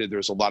included,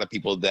 there's a lot of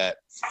people that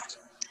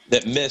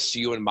miss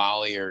you and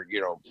Molly, or,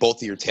 both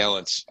of your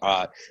talents.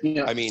 I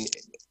mean,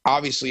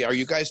 obviously, are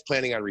you guys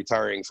planning on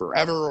retiring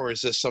forever, or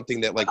is this something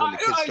that, like, when the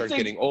kids start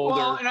getting older?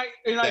 Well,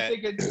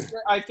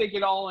 I think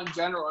it all in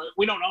general.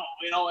 We don't know,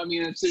 I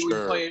mean, we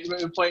play it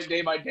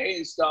day by day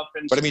and stuff.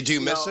 But I mean, do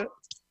you miss it?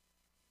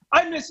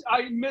 I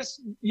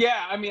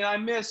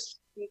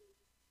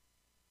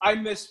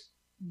miss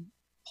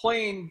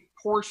playing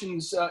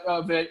portions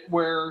of it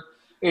where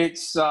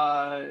it's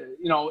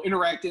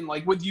interacting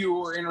like with you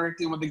or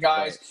interacting with the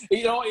guys.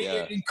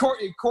 Right.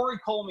 Corey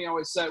Colmy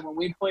always said when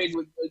we played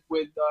with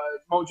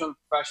Mojo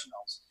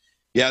Professionals.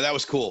 Yeah, that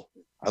was cool.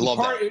 I love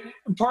that.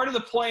 Part of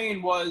the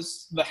playing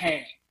was the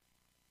hang.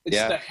 It's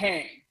the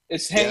hang.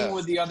 It's hanging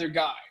with the other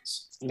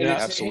guys.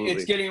 Absolutely.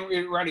 It's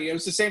getting ready. It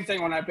was the same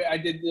thing when I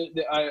did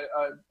the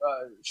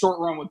short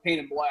run with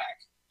Painted Black,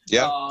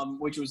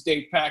 which was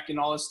Dave Peck and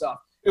all this stuff.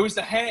 It was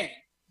the hang.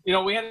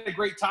 We had a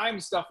great time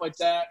and stuff like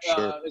that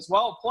as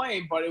well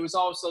playing, but it was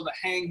also the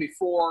hang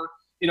before,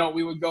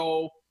 we would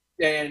go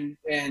and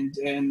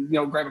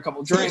grab a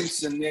couple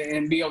drinks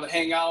and be able to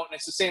hang out. And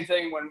it's the same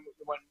thing when it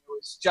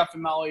was Jeff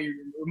and Molly,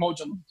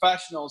 Mojo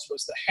Professionals,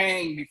 was the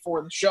hang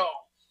before the show,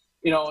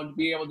 and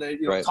be able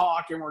to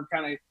talk, and we're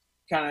kind of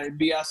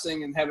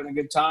BSing and having a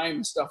good time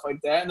and stuff like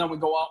that. And then we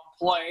go out and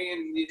play,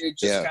 and it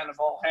just kind of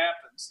all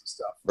happens and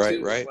stuff.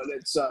 Right. But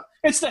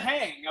it's the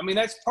hang. I mean,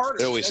 that's part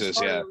of it. It always is,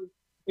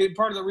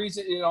 part of the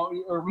reason,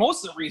 or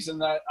most of the reason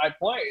that I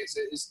play is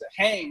to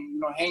hang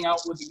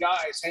out with the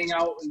guys, hang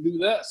out and do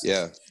this.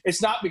 Yeah.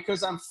 It's not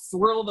because I'm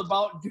thrilled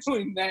about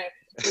doing that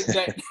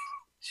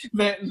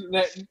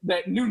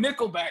new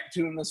Nickelback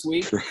tune this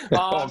week.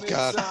 God.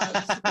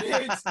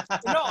 It's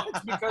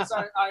because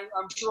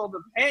I'm thrilled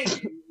of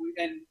hanging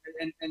and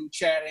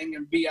chatting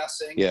and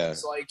BSing. Yeah.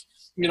 It's like,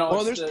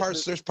 well, there's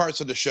parts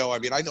of the show. I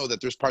mean, I know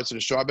that there's parts of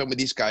the show. I've been with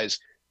these guys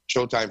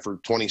Showtime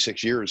for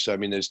 26 years. So, I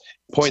mean, there's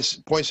points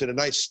in the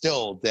night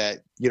still that,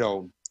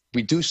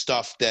 we do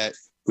stuff that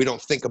we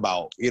don't think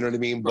about, you know what I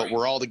mean? But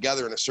we're all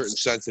together in a certain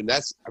sense. And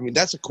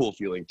that's a cool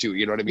feeling too.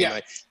 You know what I mean? Yeah.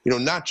 Like,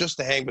 not just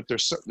the hang, but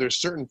there's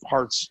certain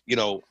parts,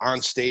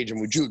 on stage.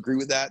 And would you agree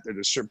with that?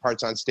 There's certain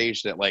parts on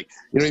stage that, like,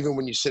 even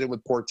when you sit in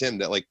with poor Tim,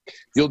 that, like,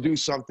 you'll do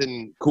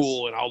something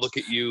cool and I'll look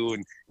at you,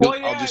 and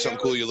I'll do something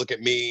cool. You look at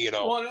me,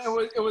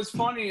 Well, it was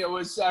funny.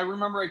 I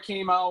remember I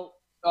came out,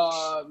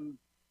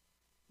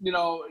 you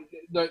know,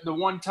 the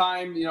one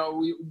time, you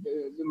know,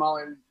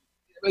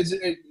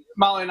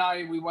 Molly and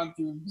I, we went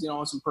through, you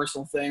know, some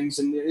personal things,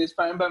 and it's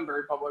been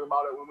very public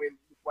about it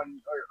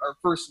when our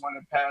first one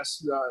had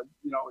passed, you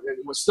know,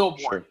 it was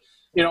stillborn. Sure.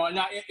 You know, and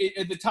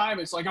at the time,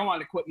 it's like I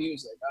wanted to quit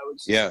music. I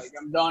was just like,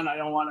 I'm done. I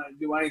don't want to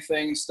do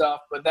anything and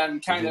stuff. But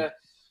then kind of,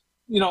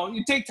 you know,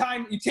 you take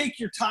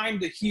your time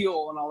to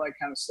heal and all that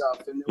kind of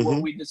stuff. And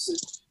what we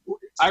just,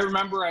 I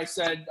remember I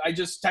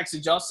just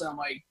texted Justin. I'm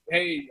like,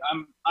 hey,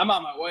 I'm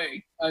on my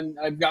way, and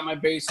I've got my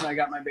bass and I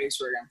got my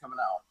bass rig. I'm coming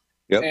out.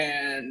 Yep.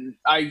 And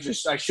I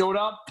showed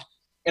up,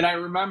 and I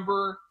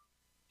remember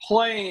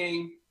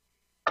playing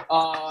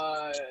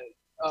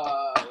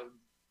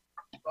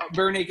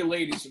Bare Naked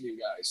Ladies with you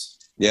guys.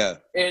 Yeah.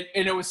 And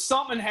it was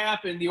something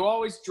happened. You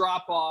always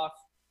drop off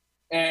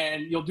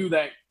and you'll do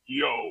that,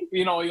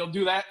 you know, you'll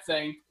do that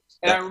thing.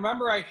 And I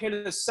remember I hit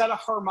a set of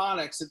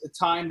harmonics at the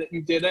time that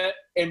you did it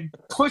and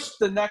pushed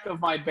the neck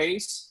of my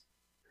bass.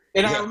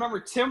 And I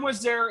remember Tim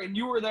was there and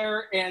you were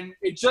there, and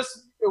it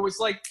was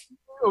like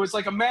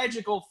a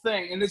magical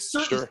thing. And it's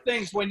certain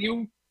things when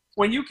you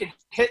can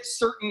hit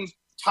certain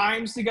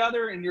times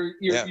together and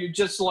you're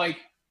just like,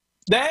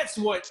 that's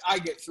what I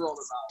get thrilled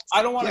about.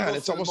 I don't want to go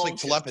it's through almost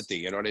emotions. like telepathy,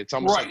 you know. It's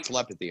almost like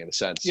telepathy in a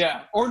sense.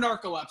 Yeah, or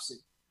narcolepsy.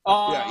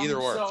 Either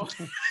or. So,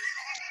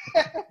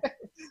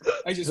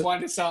 I just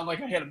wanted to sound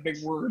like I had a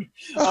big word.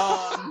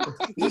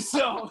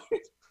 So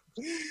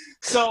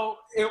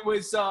it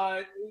was.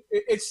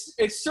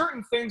 It's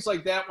certain things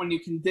like that when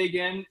you can dig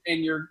in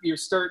and you're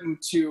starting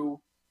to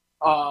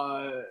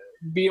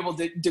be able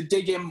to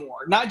dig in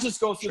more, not just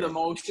go through the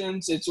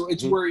motions.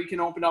 It's where you can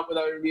open up with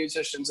other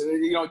musicians,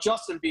 and you know,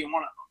 Justin being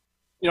one of them.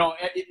 You know,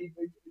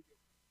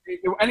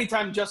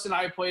 anytime Justin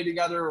and I play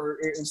together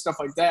and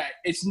stuff like that,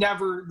 it's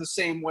never the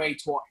same way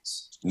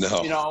twice.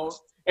 No. You know,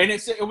 and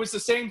it was the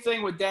same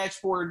thing with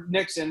Dashboard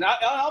Nixon.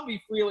 I'll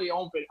be freely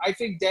open. I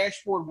think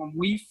Dashboard, when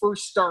we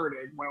first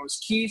started, when it was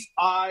Keith,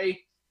 I,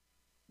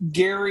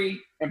 Gary,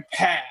 and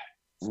Pat,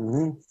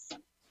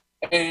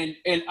 and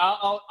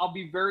I'll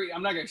be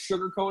I'm not going to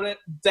sugarcoat it.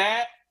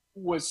 That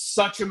was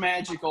such a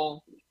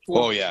magical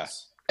performance. Oh, yeah.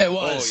 It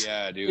was. Oh,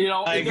 yeah, dude. You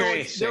know, I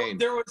agree.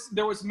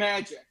 There was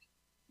magic.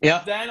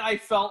 Yeah. Then I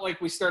felt like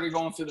we started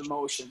going through the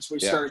motions. We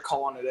started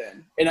calling it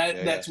in, and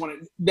that's when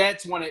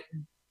it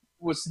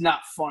was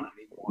not fun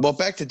anymore. Well,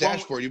 back to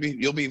Dashboard,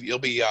 you'll be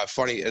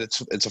funny.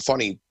 It's a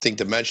funny thing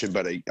to mention,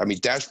 but I mean,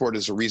 Dashboard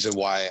is the reason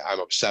why I'm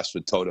obsessed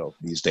with Toto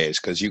these days,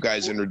 because you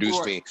guys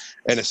introduced me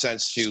in a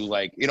sense to,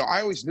 like, you know,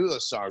 I always knew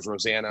those songs,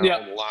 Rosanna, On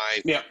the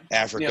Line,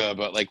 Africa,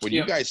 but like when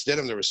you guys did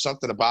them, there was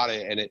something about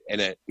it, and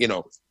it you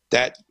know,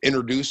 that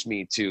introduced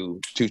me to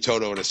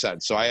Toto in a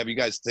sense. So I have you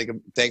guys to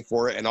thank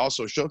for it, and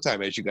also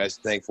Showtime has you guys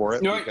to thank for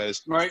it,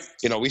 because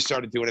you know, we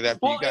started doing it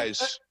after you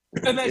guys.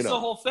 And that's the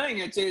whole thing.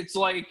 It's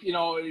like, you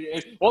know,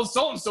 well,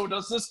 so-and-so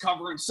does this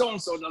cover and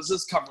so-and-so does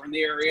this cover in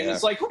the area. And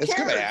it's like, who cares?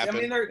 Gonna happen.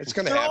 I mean, they're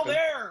all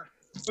there.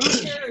 Who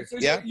cares?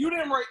 You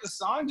didn't write the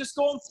song. Just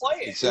go and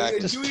play it. Exactly.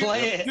 Just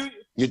play it.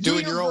 You do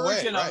it your own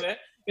way. Of it.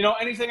 You know,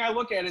 anything I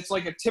look at, it's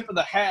like a tip of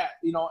the hat.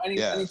 You know,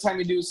 anytime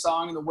you do a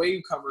song and the way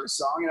you cover a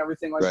song and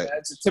everything like that,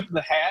 it's a tip of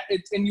the hat.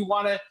 And you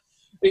want to,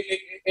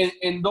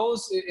 and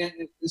those,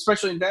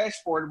 especially in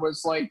Dashboard,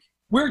 was like,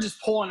 we were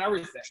just pulling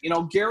everything. You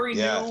know, Gary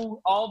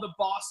knew all the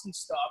Boston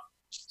stuff,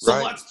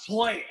 so let's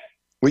play it.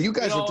 Well, you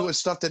guys were doing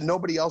stuff that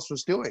nobody else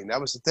was doing.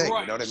 That was the thing.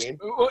 You know what I mean?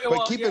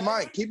 But keep in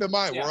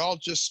mind, we're all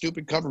just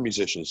stupid cover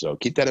musicians, though.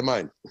 Keep that in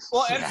mind.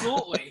 Well,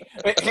 absolutely.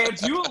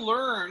 Have you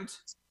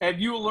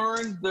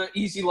learned the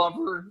Easy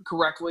Lover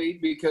correctly?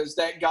 Because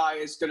that guy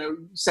is going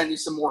to send you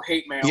some more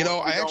hate mail. You know,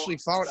 I actually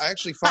found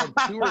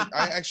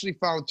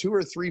two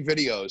or three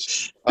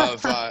videos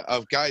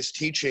of guys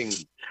teaching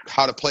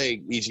how to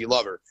play Easy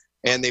Lover.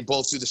 And they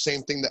both do the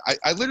same thing. That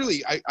I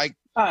literally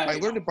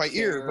learned it by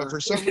ear, but for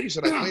some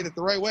reason I played it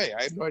the right way.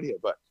 I have no idea,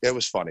 but it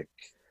was funny.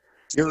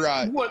 Your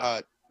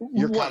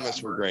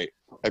comments were great.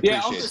 I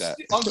appreciate that.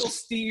 Uncle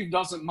Steve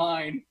doesn't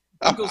mind.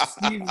 Uncle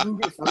Steve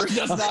Rutherford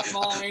does not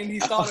mind.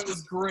 He thought it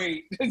was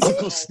great.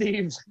 Uncle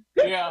Steve.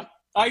 Yeah.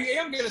 I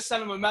am going to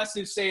send him a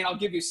message saying I'll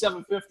give you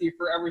 $750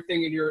 for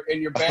everything in your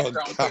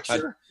background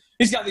picture.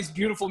 He's got these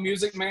beautiful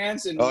music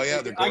mans, and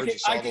they're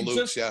gorgeous. All the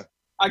loops,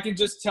 I can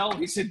just tell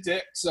he's a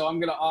dick, so I'm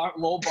gonna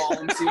lowball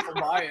him, see if he'll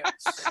buy it.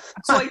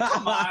 It's like,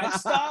 come on,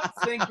 stop.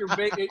 Think you're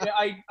big.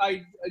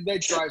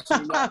 That drives me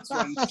nuts.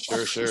 When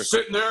sure.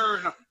 Sitting there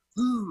and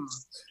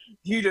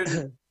he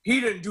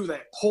didn't do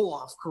that pull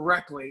off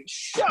correctly.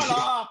 Shut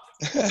up.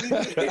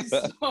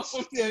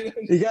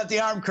 You got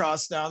the arm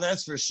crossed down,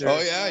 that's for sure.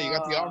 Oh yeah, you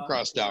got the arm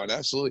crossed down,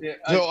 absolutely. Yeah,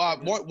 so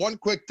one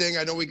quick thing.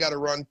 I know we got to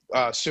run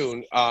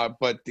soon,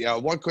 but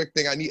one quick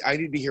thing. I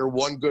need to hear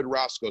one good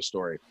Roscoe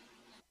story.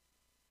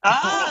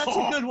 That's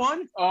a good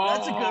one.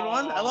 That's a good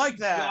one. I like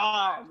that.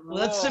 God,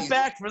 let's sit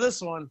back for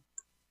this one.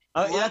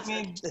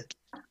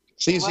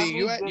 CZ,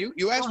 you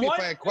asked me if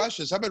I had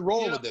questions. I've been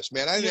rolling with this,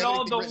 man. I didn't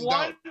have anything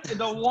written down.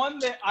 The one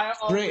that I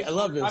great. I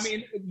love this. I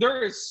mean,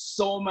 there is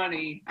so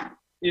many,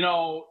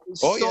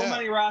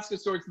 many Roscoe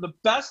stories. The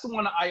best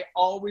one I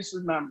always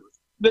remember.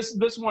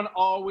 This one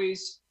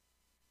always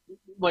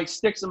like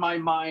sticks in my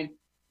mind.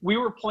 We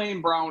were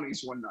playing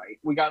brownies one night.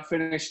 We got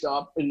finished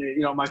up, and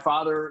my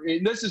father.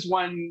 And this is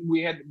when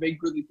we had the big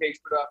Grizzly Page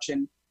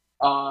production.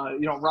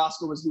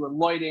 Roscoe was doing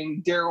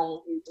lighting.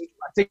 Daryl,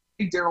 I think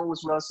Daryl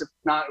was with us. If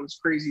not, it was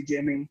Crazy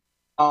Jimmy.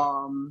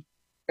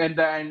 And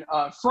then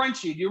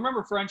Frenchie. Do you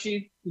remember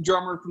Frenchie, the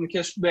drummer from the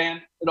Kiss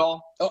band at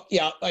all? Oh,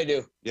 yeah, I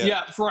do.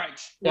 Yeah,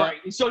 French. Yeah.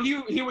 Right. So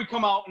he would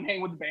come out and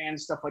hang with the band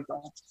and stuff like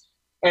that.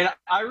 And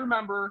I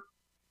remember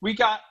we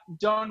got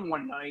done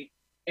one night,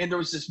 and there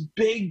was this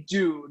big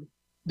dude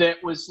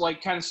that was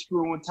like kind of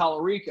screwing with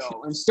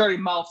Tallarico and started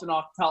mouthing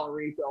off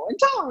Tallarico. And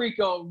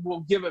Tallarico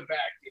will give it back.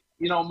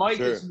 Mike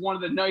is one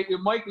of the night.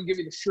 Mike will give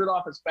you the shirt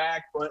off his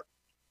back, but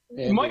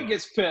Mike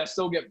gets pissed.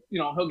 He'll get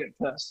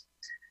pissed.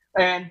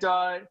 And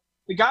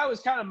the guy was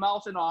kind of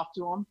mouthing off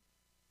to him.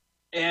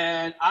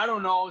 And I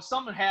don't know,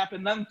 something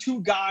happened. Then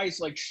two guys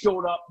like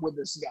showed up with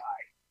this guy,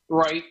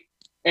 right?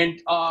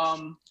 And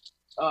Marty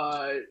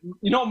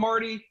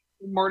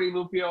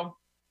Lupio,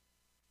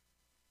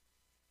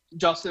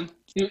 Justin.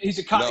 He's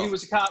a cop. No. He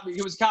was a cop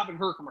in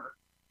Herkimer.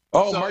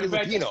 Oh, so Marty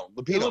Lupino.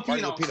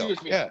 Lupino.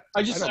 Excuse me. Yeah,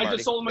 I just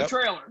sold him a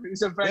trailer. He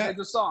said, in fact, I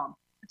just saw him.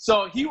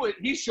 So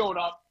he showed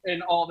up,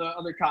 and all the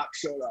other cops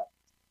showed up,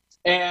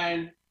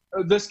 and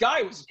this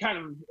guy was kind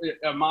of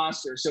a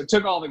monster. So it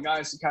took all the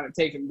guys to kind of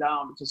take him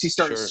down because he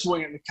started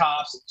swinging the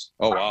cops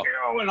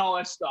and all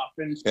that stuff.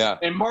 And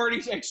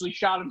Marty actually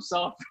shot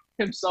himself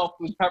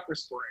with pepper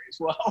spray as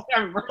well.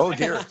 Oh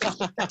dear.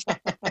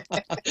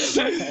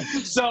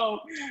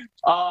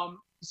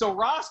 So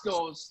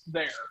Roscoe's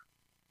there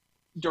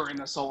during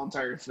this whole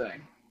entire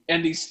thing,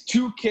 and these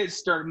two kids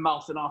started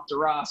mouthing off to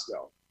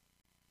Roscoe,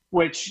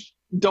 which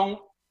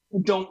don't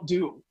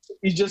do.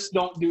 You just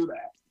don't do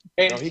that.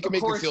 And he can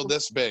make you feel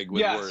this big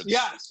with words.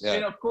 Yes. Yeah.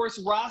 And of course,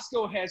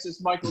 Roscoe has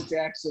his Michael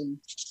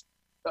Jackson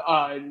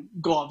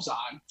gloves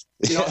on.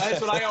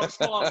 That's what I always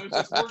call them. It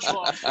was his work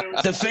gloves.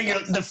 The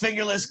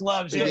fingerless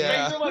gloves. The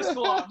fingerless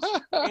gloves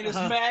and his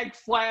mag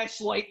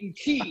flashlight and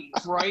keys,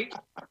 right?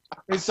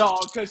 And so,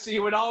 because he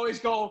would always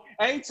go,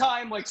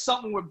 anytime like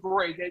something would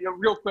break,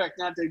 real quick,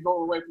 not to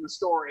go away from the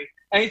story,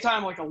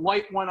 anytime like a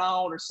light went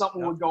out or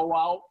something would go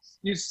out,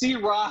 you see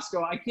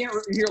Roscoe. I can't,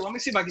 here, let me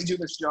see if I can do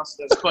this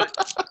justice, but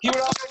he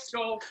would always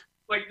go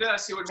like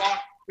this. He would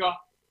go,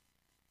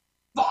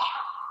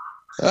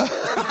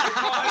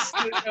 across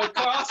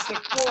the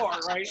floor,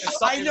 right?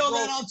 I know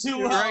that all too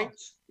well. Right?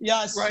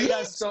 Yes, right.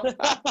 Yes. So,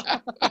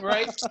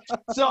 right.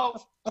 So,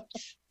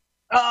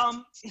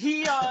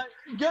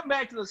 getting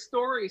back to the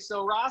story.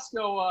 So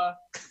Roscoe,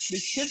 the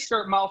kids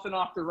start mouthing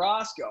off to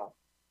Roscoe,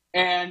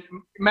 and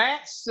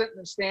Matt's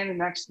standing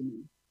next to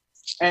me,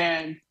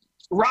 and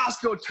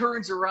Roscoe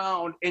turns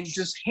around and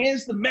just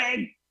hands the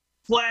mag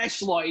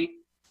flashlight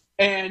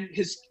and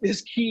his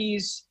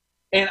keys.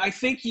 And I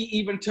think he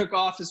even took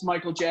off his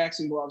Michael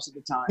Jackson gloves at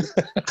the time.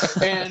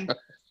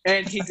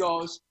 and he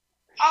goes,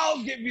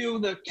 Roscoe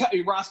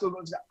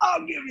goes,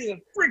 I'll give you the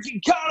freaking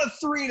count of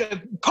 3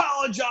 to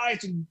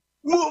apologize and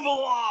move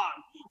along.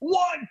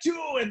 1,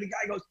 2. And the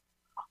guy goes,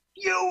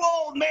 you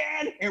old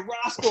man. And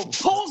Roscoe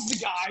pulls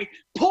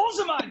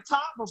him on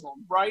top of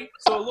him, right?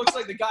 So it looks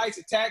like the guy's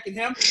attacking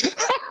him.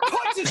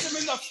 Punches him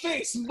in the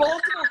face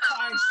multiple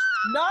times.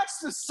 Knocks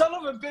the son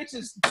of a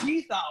bitch's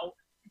teeth out.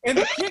 And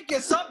the kid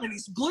gets up and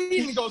he's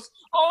bleeding and goes,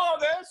 oh,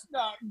 that's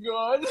not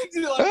good.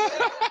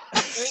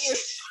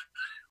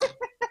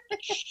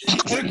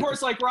 And of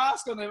course, like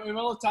Roscoe, in the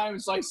middle of the time,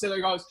 it's like sitting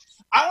there goes,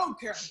 I don't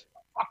care.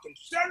 Fucking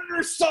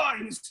senator's son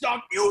and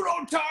stuff. You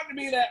don't talk to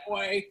me that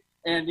way.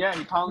 And yeah,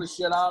 he pounded the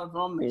shit out of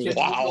him. The kid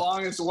moved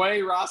along his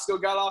way. Roscoe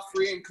got off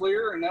free and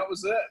clear, and that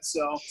was it.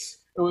 So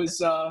it was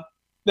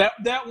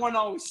that one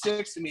always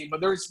sticks to me. But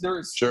there is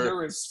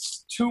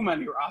too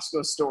many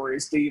Roscoe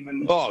stories to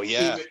even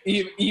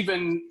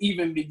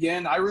even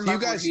begin. I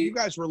remember you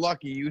guys were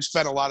lucky. You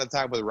spent a lot of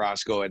time with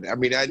Roscoe, and I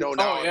mean I know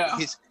now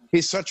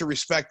he's such a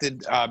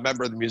respected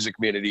member of the music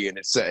community, and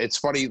it's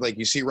funny, like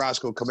you see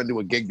Roscoe come into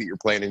a gig that you're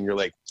playing, and you're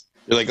like,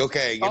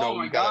 okay, you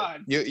know,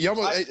 you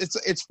almost,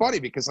 it's funny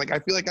because like I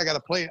feel like I gotta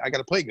play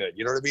good.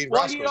 You know what I mean?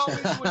 Well,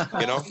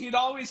 he'd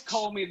always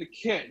call me the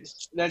kid.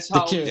 That's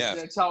how he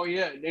is.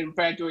 In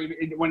fact,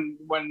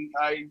 when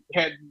I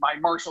had my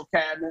Marshall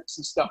cabinets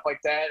and stuff like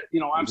that,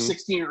 I'm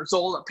 16 years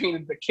old. I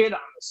painted the kid on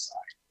the side.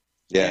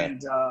 Yeah.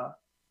 And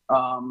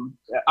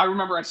I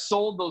remember I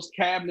sold those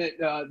cabinet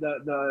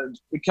the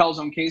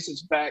Calzone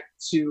cases back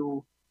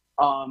to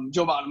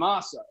Joe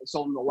Bonamassa. I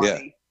sold them to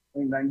Lenny,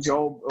 and then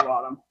Joe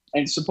bought them.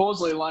 And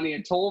supposedly Lenny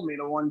had told me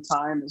the one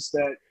time is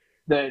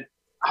that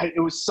it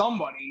was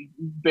somebody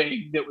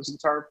big that was a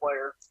guitar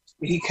player.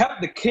 He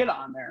kept the kid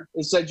on there.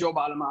 It said Joe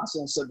Bonamassa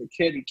and said the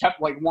kid. He kept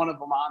like one of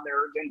them on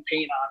there, didn't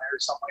paint on there or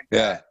something like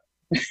that.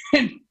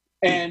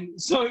 And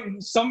so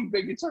some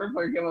big guitar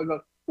player came up and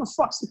goes, "Who the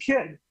fuck's the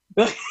kid?"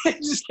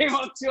 It just came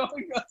up to him.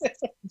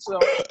 So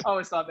I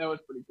always thought that was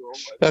pretty cool.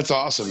 But that's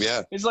awesome.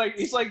 Yeah. He's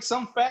like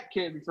some fat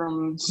kid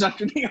from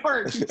Central New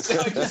York. So,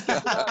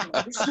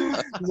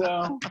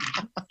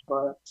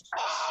 but,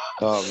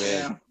 oh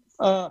man.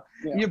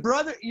 Your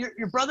brother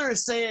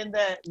is saying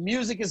that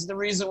music is the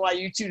reason why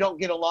you two don't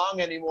get along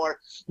anymore.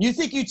 You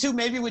think you two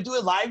maybe would do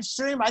a live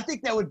stream? I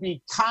think that would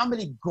be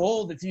comedy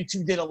gold if you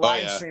two did a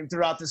live stream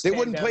throughout this. They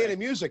wouldn't play any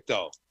music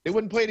though. They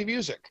wouldn't play any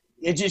music.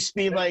 It'd just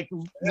be like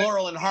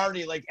Laurel and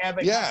Hardy, like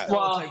Abbott. Yeah.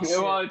 Well,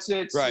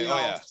 it's right. You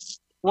know,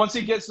 once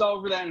he gets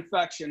over that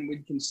infection,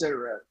 we'd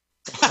consider it.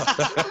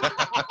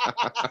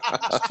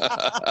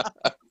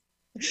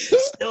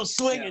 Still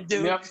swinging,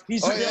 dude. Yep.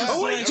 He's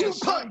Away to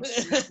punch.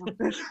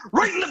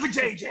 Right in the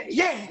JJ.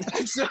 Yeah.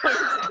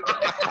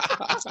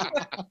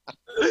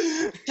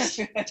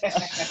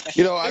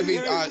 You know, I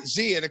mean,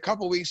 Z, in a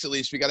couple weeks at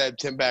least, we got to have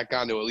Tim back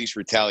on to at least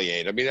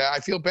retaliate. I mean, I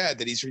feel bad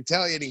that he's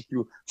retaliating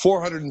through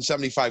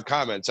 475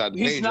 comments on the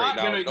page right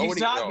now. He's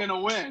not going to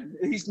win.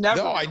 He's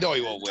never. No, I know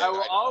he won't win. I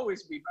will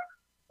always be better.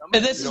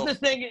 And this is the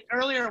thing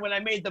earlier when I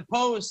made the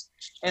post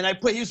and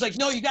he was like,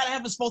 no, you got to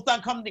have us both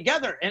on come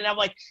together. And I'm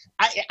like,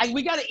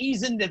 we got to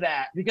ease into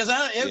that because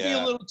it would be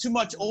a little too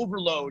much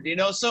overload, you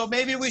know? So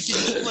maybe we should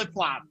just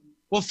flip-flop.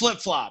 We'll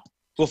flip-flop.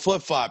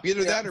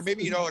 Either that or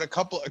maybe, you know, in a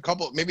couple,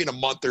 maybe in a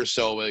month or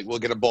so, we'll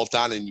get them both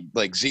on and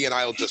like Z and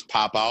I will just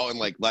pop out and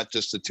like let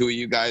just the two of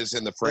you guys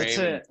in the frame. That's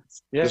it.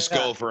 Yeah. Just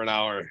go for an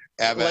hour.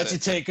 Let you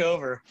take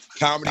over.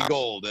 Comedy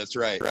gold. That's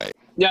right.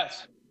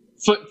 Yes.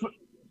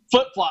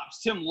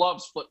 Flip-flops. Tim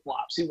loves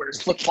flip-flops. He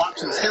wears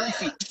flip-flops in his hairy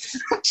feet.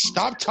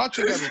 Stop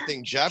touching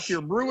everything, Jeff.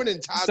 You're ruining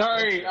Todd's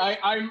Sorry,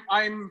 picture.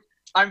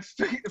 I'm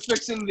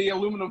fixing the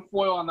aluminum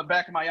foil on the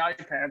back of my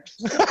iPad.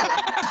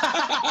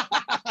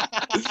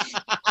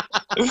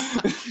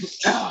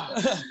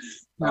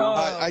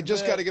 I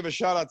just got to give a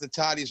shout out to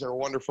Todd. He's our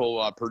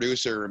wonderful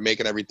producer and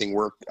making everything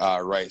work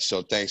right.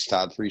 So thanks,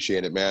 Todd.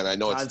 Appreciate it, man. I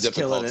know it's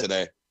difficult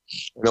today.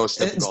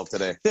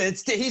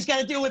 He's got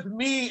to deal with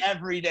me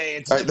every day.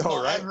 It's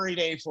difficult every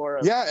day for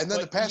him. Yeah, and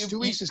then the past 2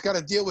 weeks, he's got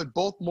to deal with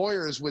both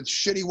Moyers with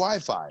shitty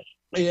Wi-Fi.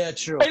 Yeah,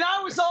 true. And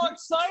I was all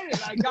excited.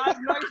 I got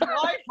nice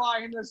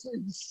Wi-Fi in this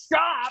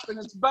shop, and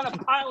it's been a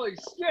pile of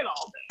shit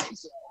all day.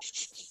 So.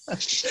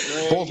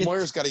 Both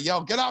Moyers got to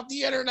yell, "Get off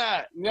the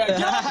internet!" Yeah,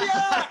 get off the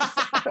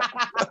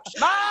internet!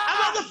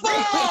 I'm on the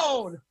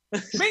phone.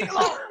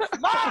 Meatloaf!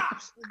 Ma!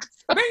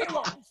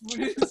 Meatloaf!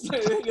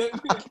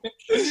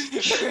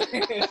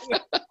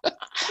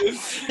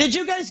 Did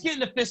you guys get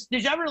in a fist?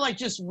 Did you ever like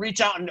just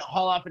reach out and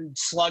haul up and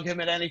slug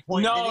him at any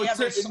point? No, did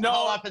he ever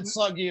haul up and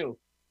slug you?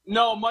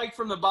 No, Mike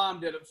from the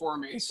Bomb did it for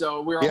me,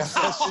 so we're all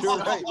that's true,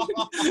 right.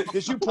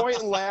 Did you point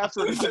and laugh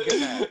or did you get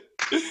mad?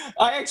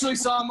 I actually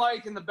saw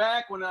Mike in the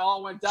back when it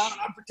all went down.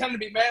 I pretended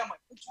to be mad. I'm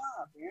like, good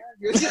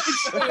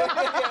job, man.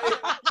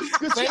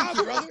 Good job,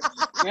 brother.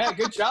 Yeah,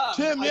 good job.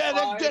 Tim,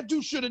 that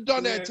dude should have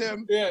done that,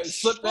 Tim. Yeah,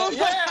 slip that.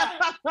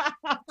 Yeah.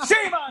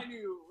 Shame on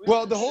you.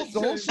 Well, the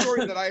whole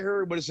story that I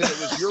heard was that it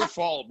was your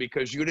fault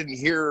because you didn't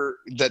hear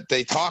that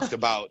they talked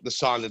about the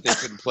song that they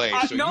couldn't play.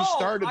 So you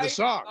started the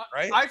song,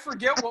 right? I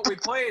forget what we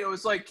played. It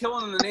was like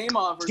killing the name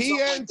off or something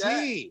like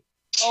that.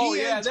 Oh,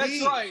 yeah,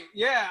 that's right.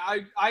 Yeah, I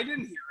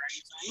didn't hear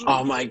anything.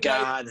 Oh, my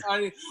God.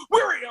 I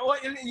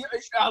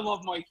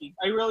love Mikey.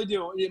 I really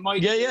do.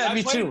 Mikey,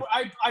 me too.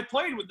 I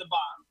played with the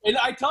Bomb. And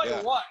I tell you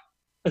what,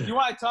 you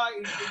want to talk,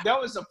 that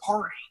was a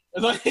party.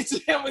 It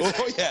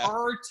was a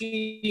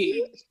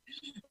party.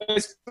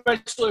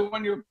 Especially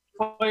when you're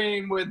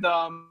playing with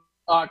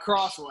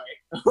Crossway.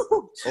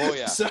 Oh,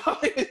 yeah. So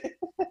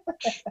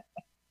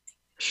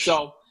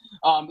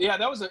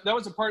that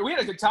was a party. We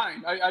had a good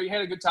time. I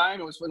had a good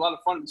time. It was a lot of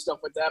fun and stuff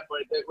like that.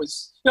 But it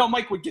was,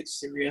 Mike would get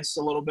serious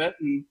a little bit,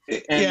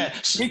 and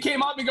he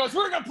came up and goes,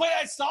 "We're gonna play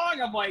that song."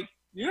 I'm like,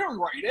 "You didn't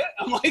write it."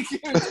 I'm like, "I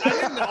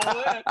didn't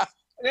know that.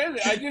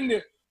 I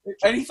didn't."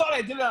 And he thought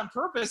I did it on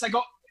purpose. I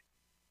go,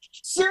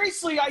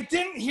 "Seriously, I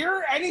didn't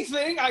hear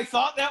anything. I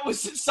thought that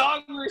was the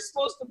song we were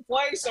supposed to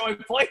play, so I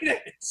played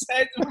it."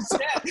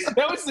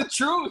 That was the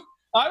truth.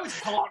 I was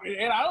calling it,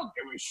 and I don't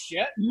give a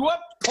shit. You want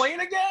to play it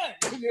again?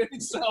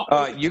 So.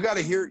 You got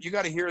to hear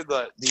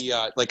the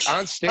like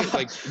on stage.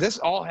 Like this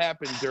all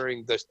happened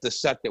during the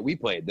set that we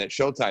played, that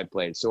Showtime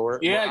played. So we're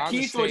on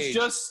Keith the was stage.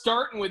 just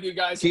starting with you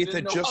guys. Keith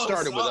had just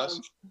started with us.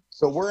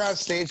 So we're on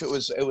stage. It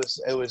was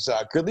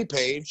Gridley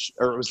Page,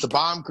 or it was the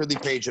Bomb, Gridley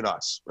Page, and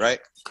us, right?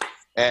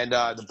 And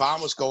the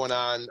Bomb was going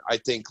on, I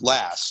think,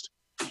 last.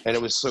 And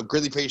it was so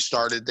Gridley Page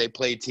started. They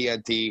played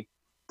TNT.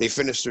 They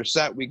finished their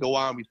set. We go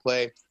on. We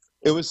play.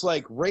 It was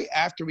like right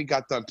after we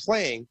got done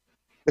playing,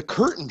 the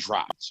curtain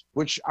dropped,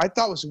 which I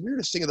thought was the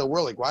weirdest thing in the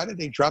world. Like, why did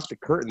they drop the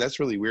curtain? That's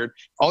really weird.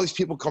 All these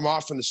people come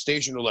off from the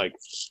stage and they're like,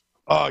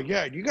 can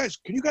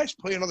you guys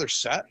play another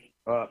set?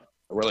 We're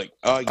like,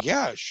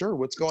 yeah, sure.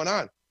 What's going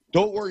on?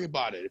 Don't worry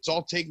about it. It's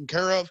all taken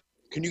care of.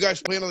 Can you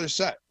guys play another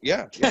set?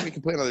 Yeah, we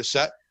can play another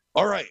set.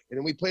 All right. And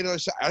then we played another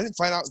set. I didn't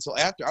find out until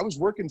after. I was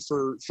working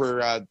for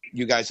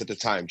you guys at the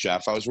time,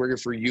 Jeff. I was working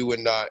for you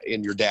and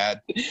your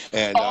dad.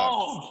 And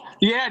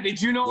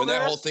did you know when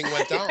that whole thing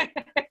went down?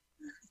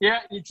 Yeah,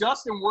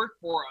 Justin worked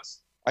for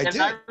us. I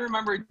did. I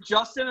remember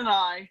Justin and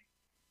I.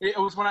 It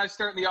was when I was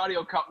starting the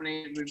audio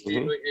company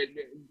when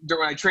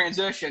I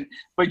transitioned.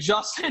 But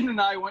Justin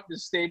and I went to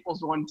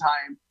Staples one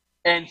time,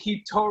 and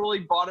he totally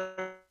bought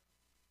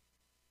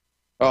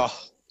Oh,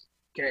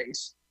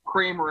 case,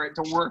 Kramer it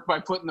to work by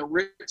putting the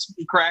Ritz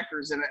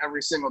crackers in it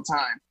every single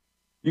time.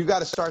 you got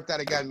to start that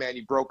again, man.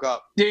 You broke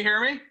up. Do you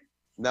hear me?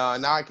 No,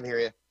 now I can hear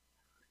you.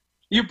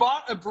 You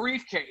bought a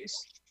briefcase.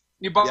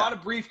 A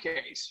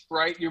briefcase,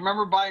 right? You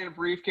remember buying a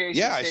briefcase?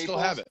 Yeah, at I still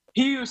Staples? have it.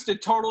 He used to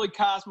totally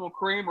Cosmo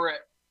Kramer it.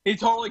 He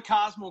totally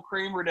Cosmo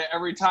Kramered it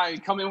every time.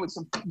 He'd come in with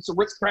some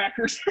Ritz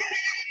crackers.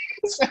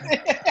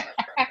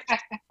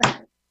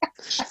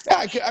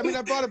 Yeah, I mean,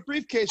 I bought a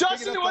briefcase.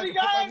 Justin, big enough what I do you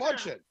could put got my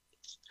lunch in?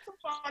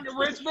 Fucking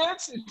Ritz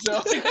bits.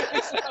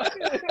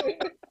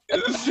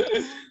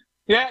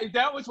 Yeah,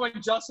 that was when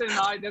Justin and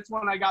I. That's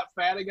when I got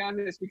fat again.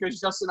 It's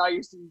because Justin and I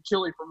used to eat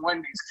chili from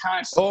Wendy's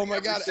constantly. Oh my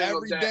God, single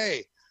every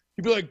day.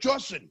 He'd be like,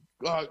 Justin,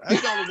 head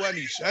down to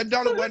Wendy's. Head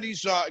down to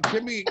Wendy's.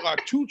 Give me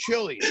 2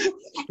 chilies.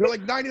 They're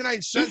like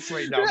 99 cents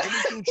right now. Give me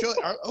 2 chilies.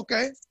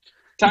 Okay.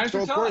 Times So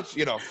were of tough. course,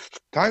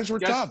 times were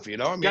tough. I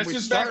mean, we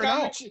started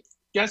out.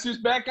 Guess who's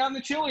back on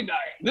the chili diet?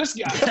 This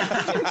guy.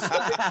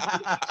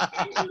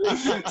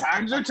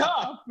 Times are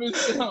tough.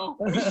 So.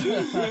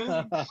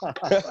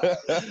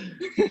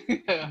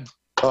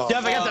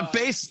 Jeff, I got the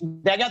base.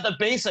 I got the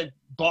base I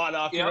bought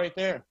off you right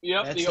there.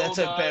 Yep, that's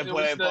a bad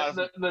boy I bought.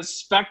 The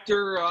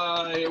Spectre.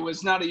 It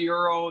was not a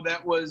Euro.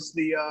 That was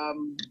the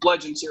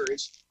Legend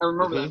series. I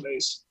remember that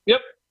base.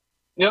 Yep.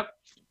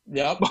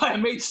 But I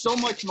made so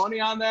much money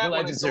on that.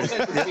 Legend series.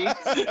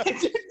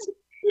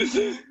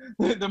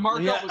 The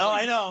markup was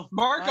I know.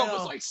 Markup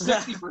was like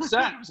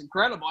 60%. It was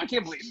incredible. I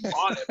can't believe you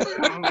bought it.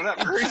 But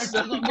whatever.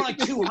 Like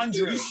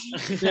 200.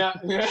 Yeah.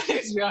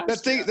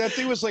 That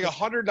thing was like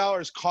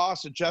 $100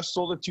 cost, and Jeff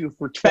sold it to you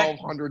for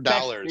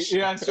 $1,200.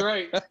 Yeah, that's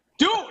right,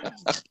 dude.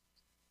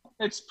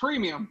 It's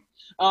premium.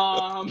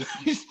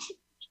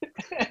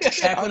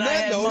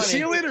 See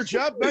you later,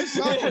 Jeff. Nice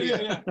talking to you.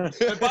 Yeah.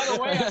 And by the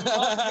way,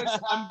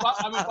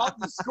 I'm about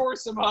to score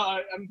some.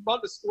 I'm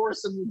about to score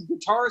some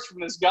guitars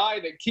from this guy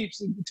that keeps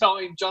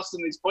telling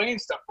Justin he's playing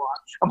stuff wrong.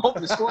 I'm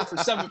hoping to score for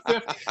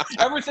 $750.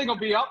 Everything will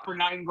be up for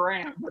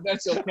 $9,000, but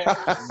that's okay.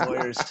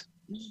 Lawyers.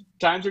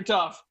 Times are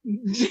tough.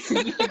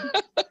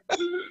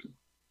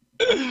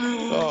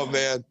 Oh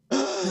man.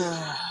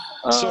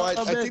 So I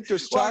think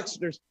there's talks.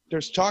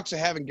 There's talks of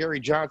having Gary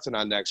Johnson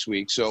on next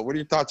week. So what are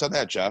your thoughts on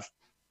that, Jeff?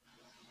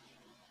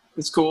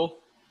 It's cool.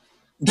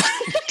 I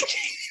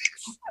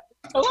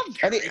love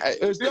Gary.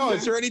 Is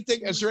there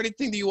anything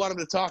that you want him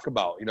to talk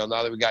about? Now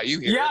that we got you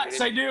here. Yes,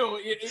 I do.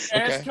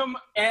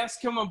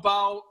 Ask him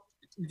about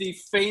the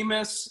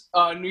famous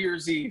New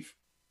Year's Eve.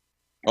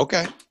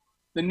 Okay.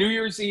 The New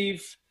Year's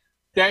Eve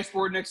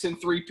Dashboard Nixon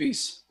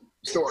 3-piece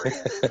story.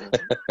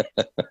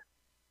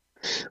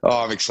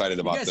 Oh, I'm excited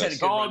about this.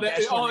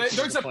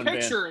 There's a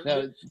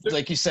picture.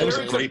 Like you said, it was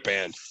a great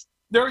band.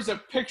 There's a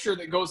picture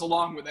that goes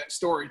along with that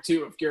story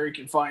too, if Gary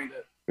can find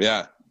it.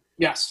 Yeah.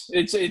 Yes,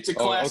 it's a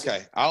classic.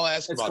 Okay, I'll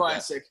ask about that.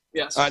 It's classic.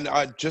 Yes. And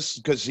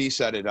just because he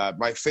said it,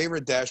 my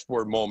favorite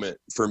dashboard moment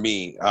for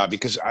me,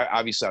 because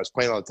I was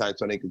playing all the time,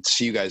 so I didn't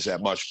see you guys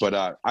that much.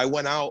 But I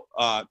went out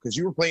because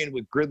you were playing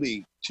with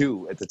Gridley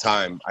too at the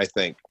time, I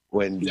think,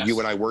 when you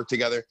and I worked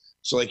together.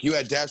 So like you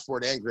had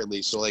dashboard and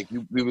Gridley. So like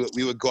we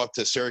would go up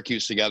to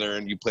Syracuse together,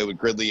 and you play with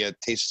Gridley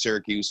at Taste of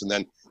Syracuse, and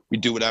then we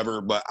do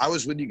whatever. But I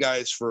was with you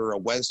guys for a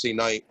Wednesday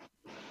night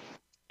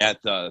at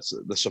the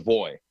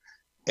Savoy.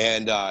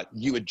 And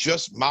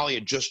Molly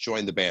had just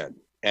joined the band,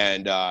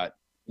 and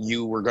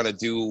you were going to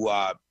do,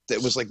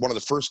 it was like one of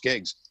the first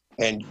gigs,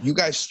 and you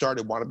guys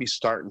wanted to be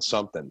starting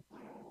something.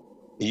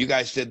 And you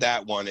guys did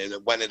that one, and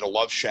it went into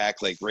Love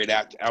Shack, like right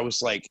after. I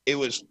was like,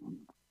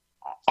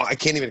 I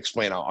can't even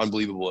explain how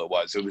unbelievable it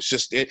was. It was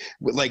just,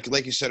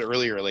 like you said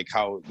earlier, like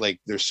how, like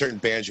there's certain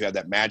bands you have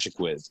that magic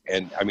with.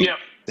 And I mean,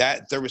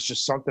 that there was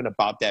just something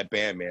about that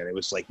band, man. It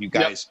was like you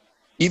guys,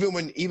 even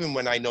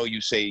when I know you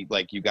say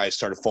like you guys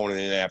started phoning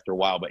it in after a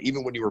while, but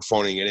even when you were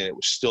phoning it in, it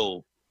was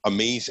still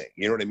amazing.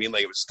 You know what I mean?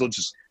 Like it was still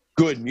just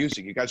good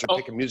music. You guys are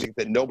picking music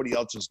that nobody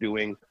else is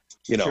doing,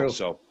 True.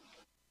 So.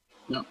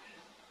 Yeah.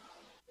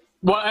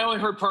 Well, I only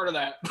heard part of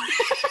that.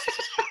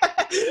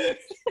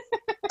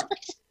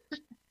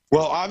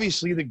 Well,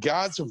 obviously the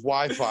gods of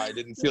Wi-Fi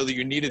didn't feel that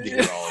you needed to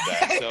hear all of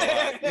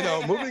that.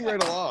 So, moving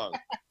right along.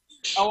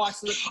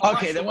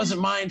 Okay, that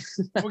wasn't mine.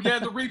 We'll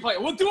get the replay.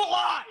 We'll do it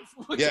live.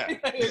 Yeah.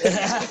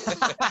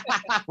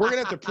 We're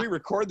going to have to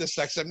pre-record this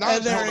next time. Now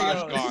there we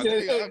go. Gone.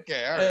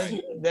 Okay, all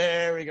right.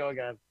 There we go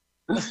again.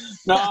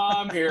 No,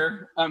 I'm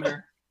here.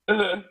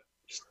 Oh,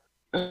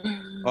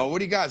 what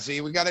do you got, Z?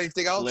 We got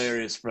anything else?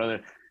 Hilarious, brother.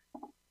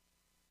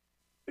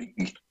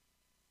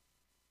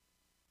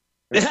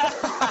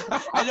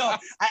 I know.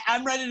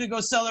 I'm ready to go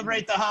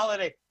celebrate the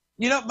holiday.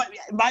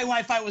 My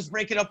Wi-Fi was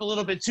breaking up a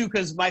little bit too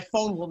because my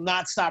phone will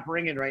not stop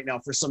ringing right now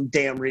for some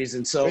damn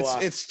reason. So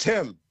it's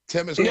Tim.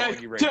 Tim is calling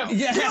you right now.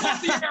 Yeah.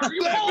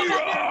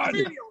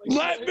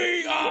 Let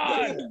me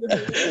on.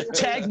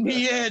 Tag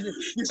me in.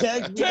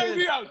 Tag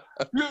me on.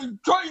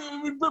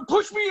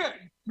 Push me in.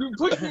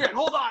 Push me in.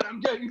 Hold on.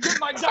 I'm getting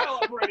my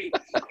dial-up ready.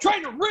 I'm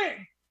trying to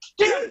ring.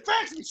 Get on the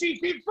fax machine.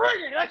 Keep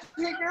ringing. I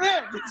can't get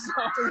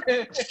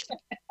in.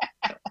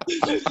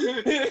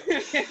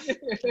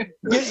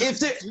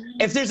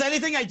 If there's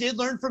anything I did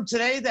learn from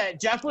today, that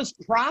Jeff was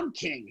prom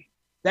king.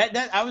 I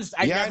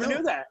never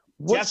knew that.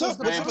 What's Jeff up? was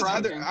the What's up with prom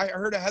Heather? king. I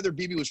heard Heather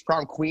Beebe was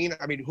prom queen.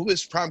 I mean, who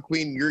was prom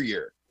queen your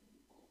year?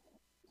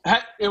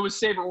 It was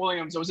Sabre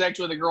Williams. It was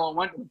actually the girl I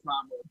went to the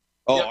prom with.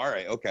 Oh, Yep. all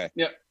right, okay.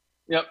 Yep.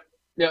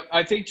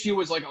 I think she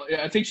was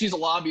I think she's a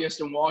lobbyist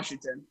in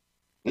Washington,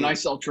 and I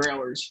sell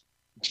trailers.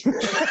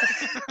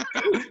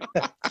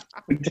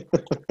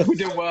 We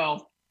did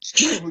well.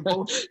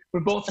 We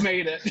both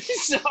made it.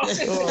 So.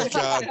 Oh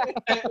God.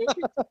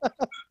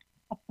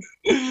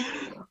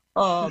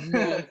 Oh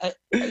man,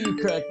 you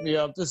cracked me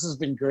up. This has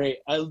been great.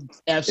 I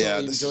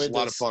absolutely This enjoyed is a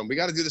lot of fun. We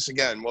got to do this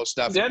again, most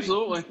definitely.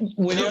 Absolutely.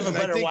 When you have a And I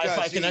better think,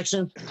 Wi-Fi see,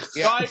 connection,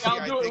 Yeah,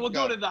 I'll do it. We'll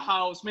do it at the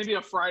house, maybe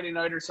a Friday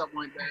night or something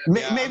like that.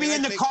 Yeah, maybe I mean, in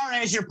I the think- car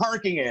as you're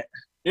parking it.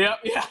 Yeah.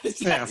 Yeah.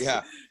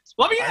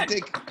 Let me in.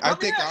 I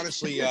think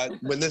honestly,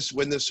 when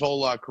this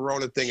whole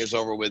Corona thing is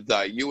over with,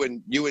 you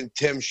and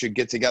Tim should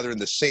get together in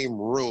the same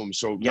room.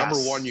 So number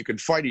Yes. one, you can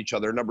fight each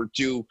other. Number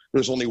two,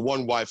 there's only one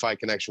Wi-Fi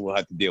connection we'll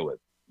have to deal with.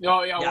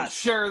 Oh yeah, we'll Yes.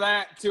 share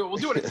that too. We'll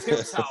do it at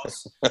Tim's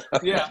house.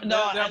 Yeah,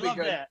 No, I that'll be love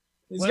good. that.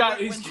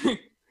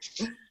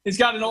 He's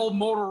got an old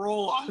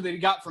Motorola that he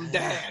got from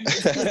Dad.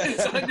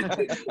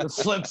 The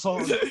flip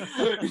phone.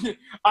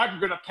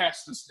 I'm gonna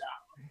pass this down.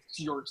 It's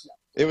yours now.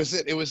 It was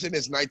in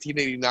his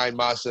 1989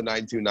 Mazda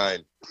 929.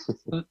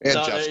 And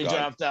No, Jeff's he gone.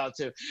 dropped out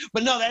too.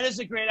 But no, that is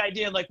a great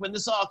idea. Like when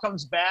this all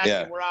comes back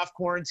Yeah. and we're off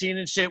quarantine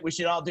and shit, we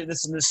should all do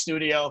this in the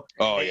studio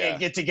Oh and yeah.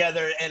 get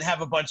together and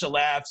have a bunch of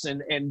laughs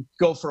and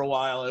go for a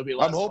while. It'll be a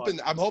lot of fun.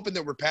 I'm hoping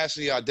that we're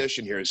passing the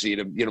audition here, Z,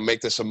 to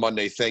make this a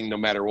Monday thing no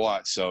matter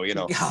what. So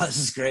God, this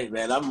is great,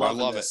 man. I'm loving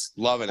I love this.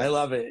 it. Loving I it.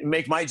 love it.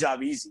 Make my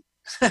job easy.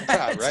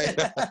 Yeah, right.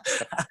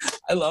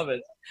 I love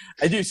it.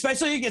 I do.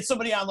 Especially you get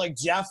somebody on like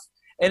Jeff,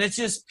 and it's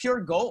just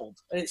pure gold.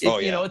 Oh, yeah.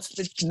 You know, it's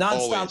nonstop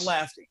Always.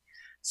 laughing.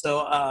 So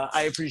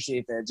I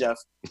appreciate that, Jeff.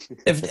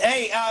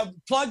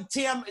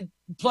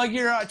 Plug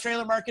your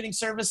trailer marketing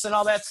service and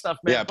all that stuff,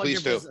 man. Yeah, plug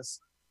please your do. business.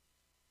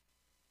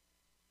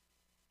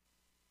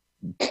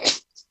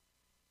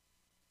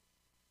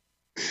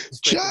 He's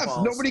breaking Jeff,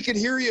 balls. nobody can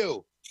hear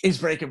you. He's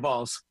breaking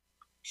balls.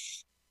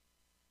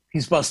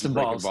 He's busting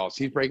Breaking balls. balls.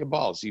 He's breaking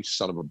balls. You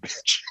son of a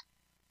bitch.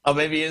 Oh,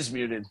 maybe he is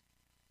muted.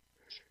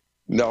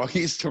 No,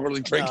 he's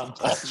totally breaking No.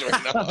 balls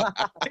right now.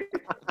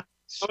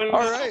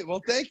 All right.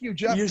 Well, thank you,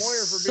 Jeff You're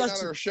Moyer, for being such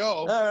on a- our show.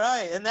 All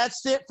right, and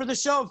that's it for the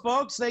show,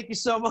 folks. Thank you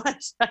so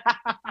much.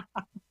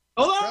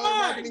 Hold Trailer on.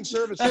 marketing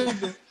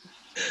services.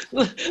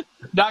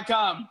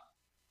 .com.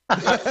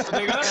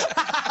 They got it?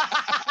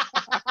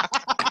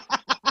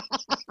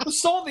 Who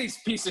sold these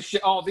piece of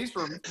shit? Oh,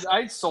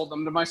 I sold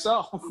them to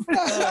myself.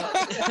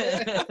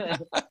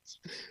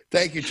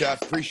 Thank you,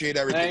 Jeff. Appreciate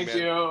everything, Thank man.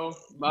 you.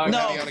 Bye. No.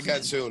 Have you on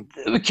again soon.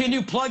 Can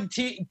you plug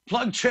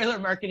trailer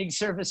marketing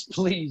service,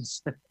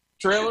 please?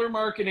 Trailer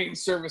marketing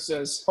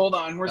services. Hold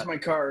on. Where's my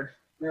card?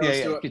 Here,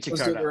 let's do it. Get your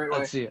Let's card do it out. the right way.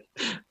 Let's see it.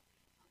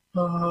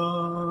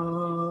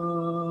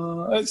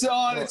 It's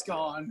on. It's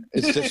gone.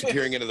 It's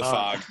disappearing into the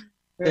fog.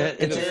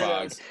 It's Into the There it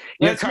fog. is.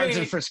 Your That's card's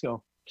me. in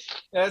Frisco.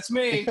 That's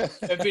me.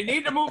 If you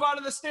need to move out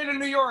of the state of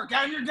New York,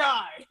 I'm your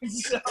guy.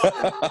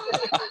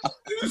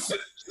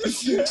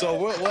 So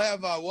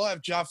we'll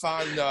have Jeff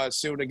on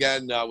soon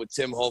again with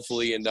Tim,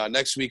 hopefully. And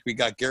next week we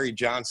got Gary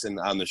Johnson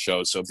on the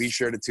show. So be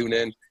sure to tune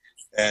in,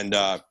 and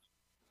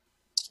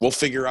we'll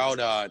figure out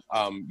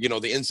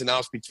the ins and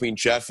outs between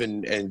Jeff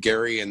and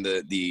Gary and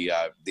the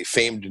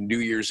famed New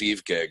Year's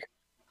Eve gig.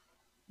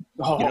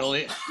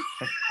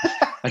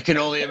 I can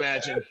only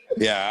imagine.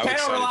 Yeah, I'm Pat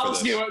excited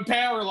for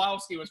this.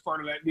 Orlowski was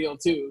part of that deal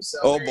too. So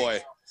Oh there you boy.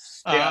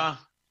 go. Yeah.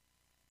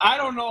 I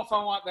don't know if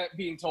I want that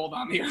being told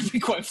on the air, to be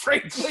quite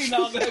frankly,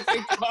 now that I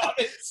think about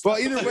it. Well,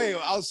 either way,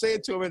 I'll say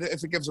it to him, and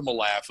if it gives him a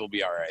laugh, he'll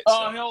be all right.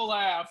 Oh, So. he'll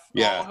laugh.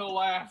 Yeah. Oh, he'll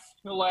laugh.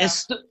 He'll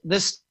laugh.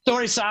 This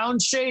story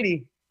sounds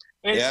shady.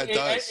 Yeah, it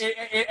does.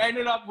 It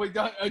ended up with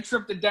a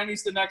trip to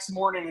Denny's the next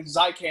morning in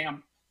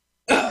Zycam.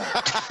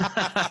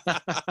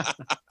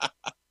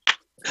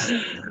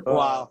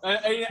 Wow.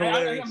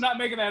 I'm not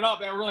making that up.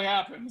 That really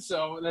happened.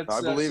 So that's.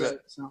 I believe that's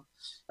it. So.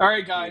 All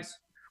right, guys.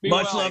 Be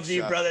Much well. love to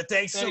you, Jeff. brother.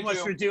 Thanks so Thank much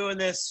you. for doing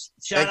this.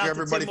 Shout Thank you, out to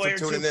everybody, Tim for Moyer,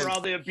 too, tuning in. for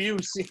all the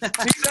abuse.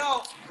 Peace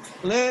out.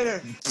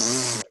 Later.